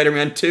Amazing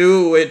Spider-Man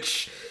 2,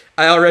 which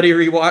I already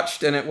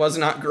rewatched and it was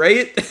not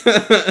great.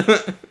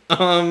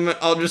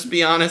 I'll just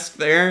be honest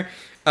there.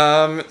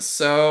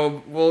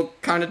 So we'll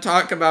kind of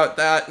talk about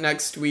that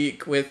next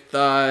week with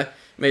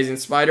Amazing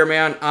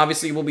Spider-Man.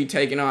 Obviously we'll be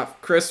taking off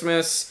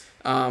Christmas,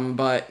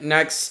 but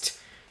next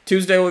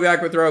Tuesday we'll be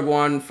back with Rogue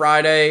One.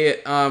 Friday,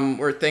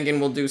 we're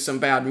thinking we'll do some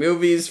bad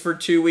movies for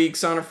 2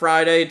 weeks on a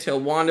Friday till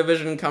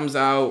WandaVision comes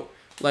out.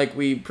 Like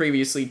we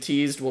previously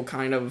teased, we'll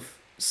kind of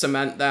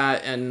cement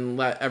that and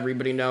let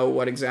everybody know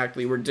what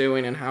exactly we're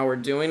doing and how we're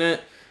doing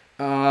it.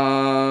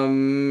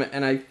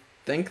 And I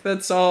think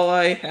that's all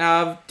I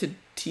have to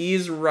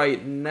tease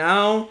right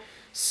now.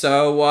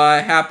 So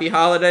happy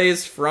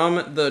holidays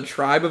from the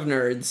Tribe of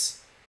Nerds.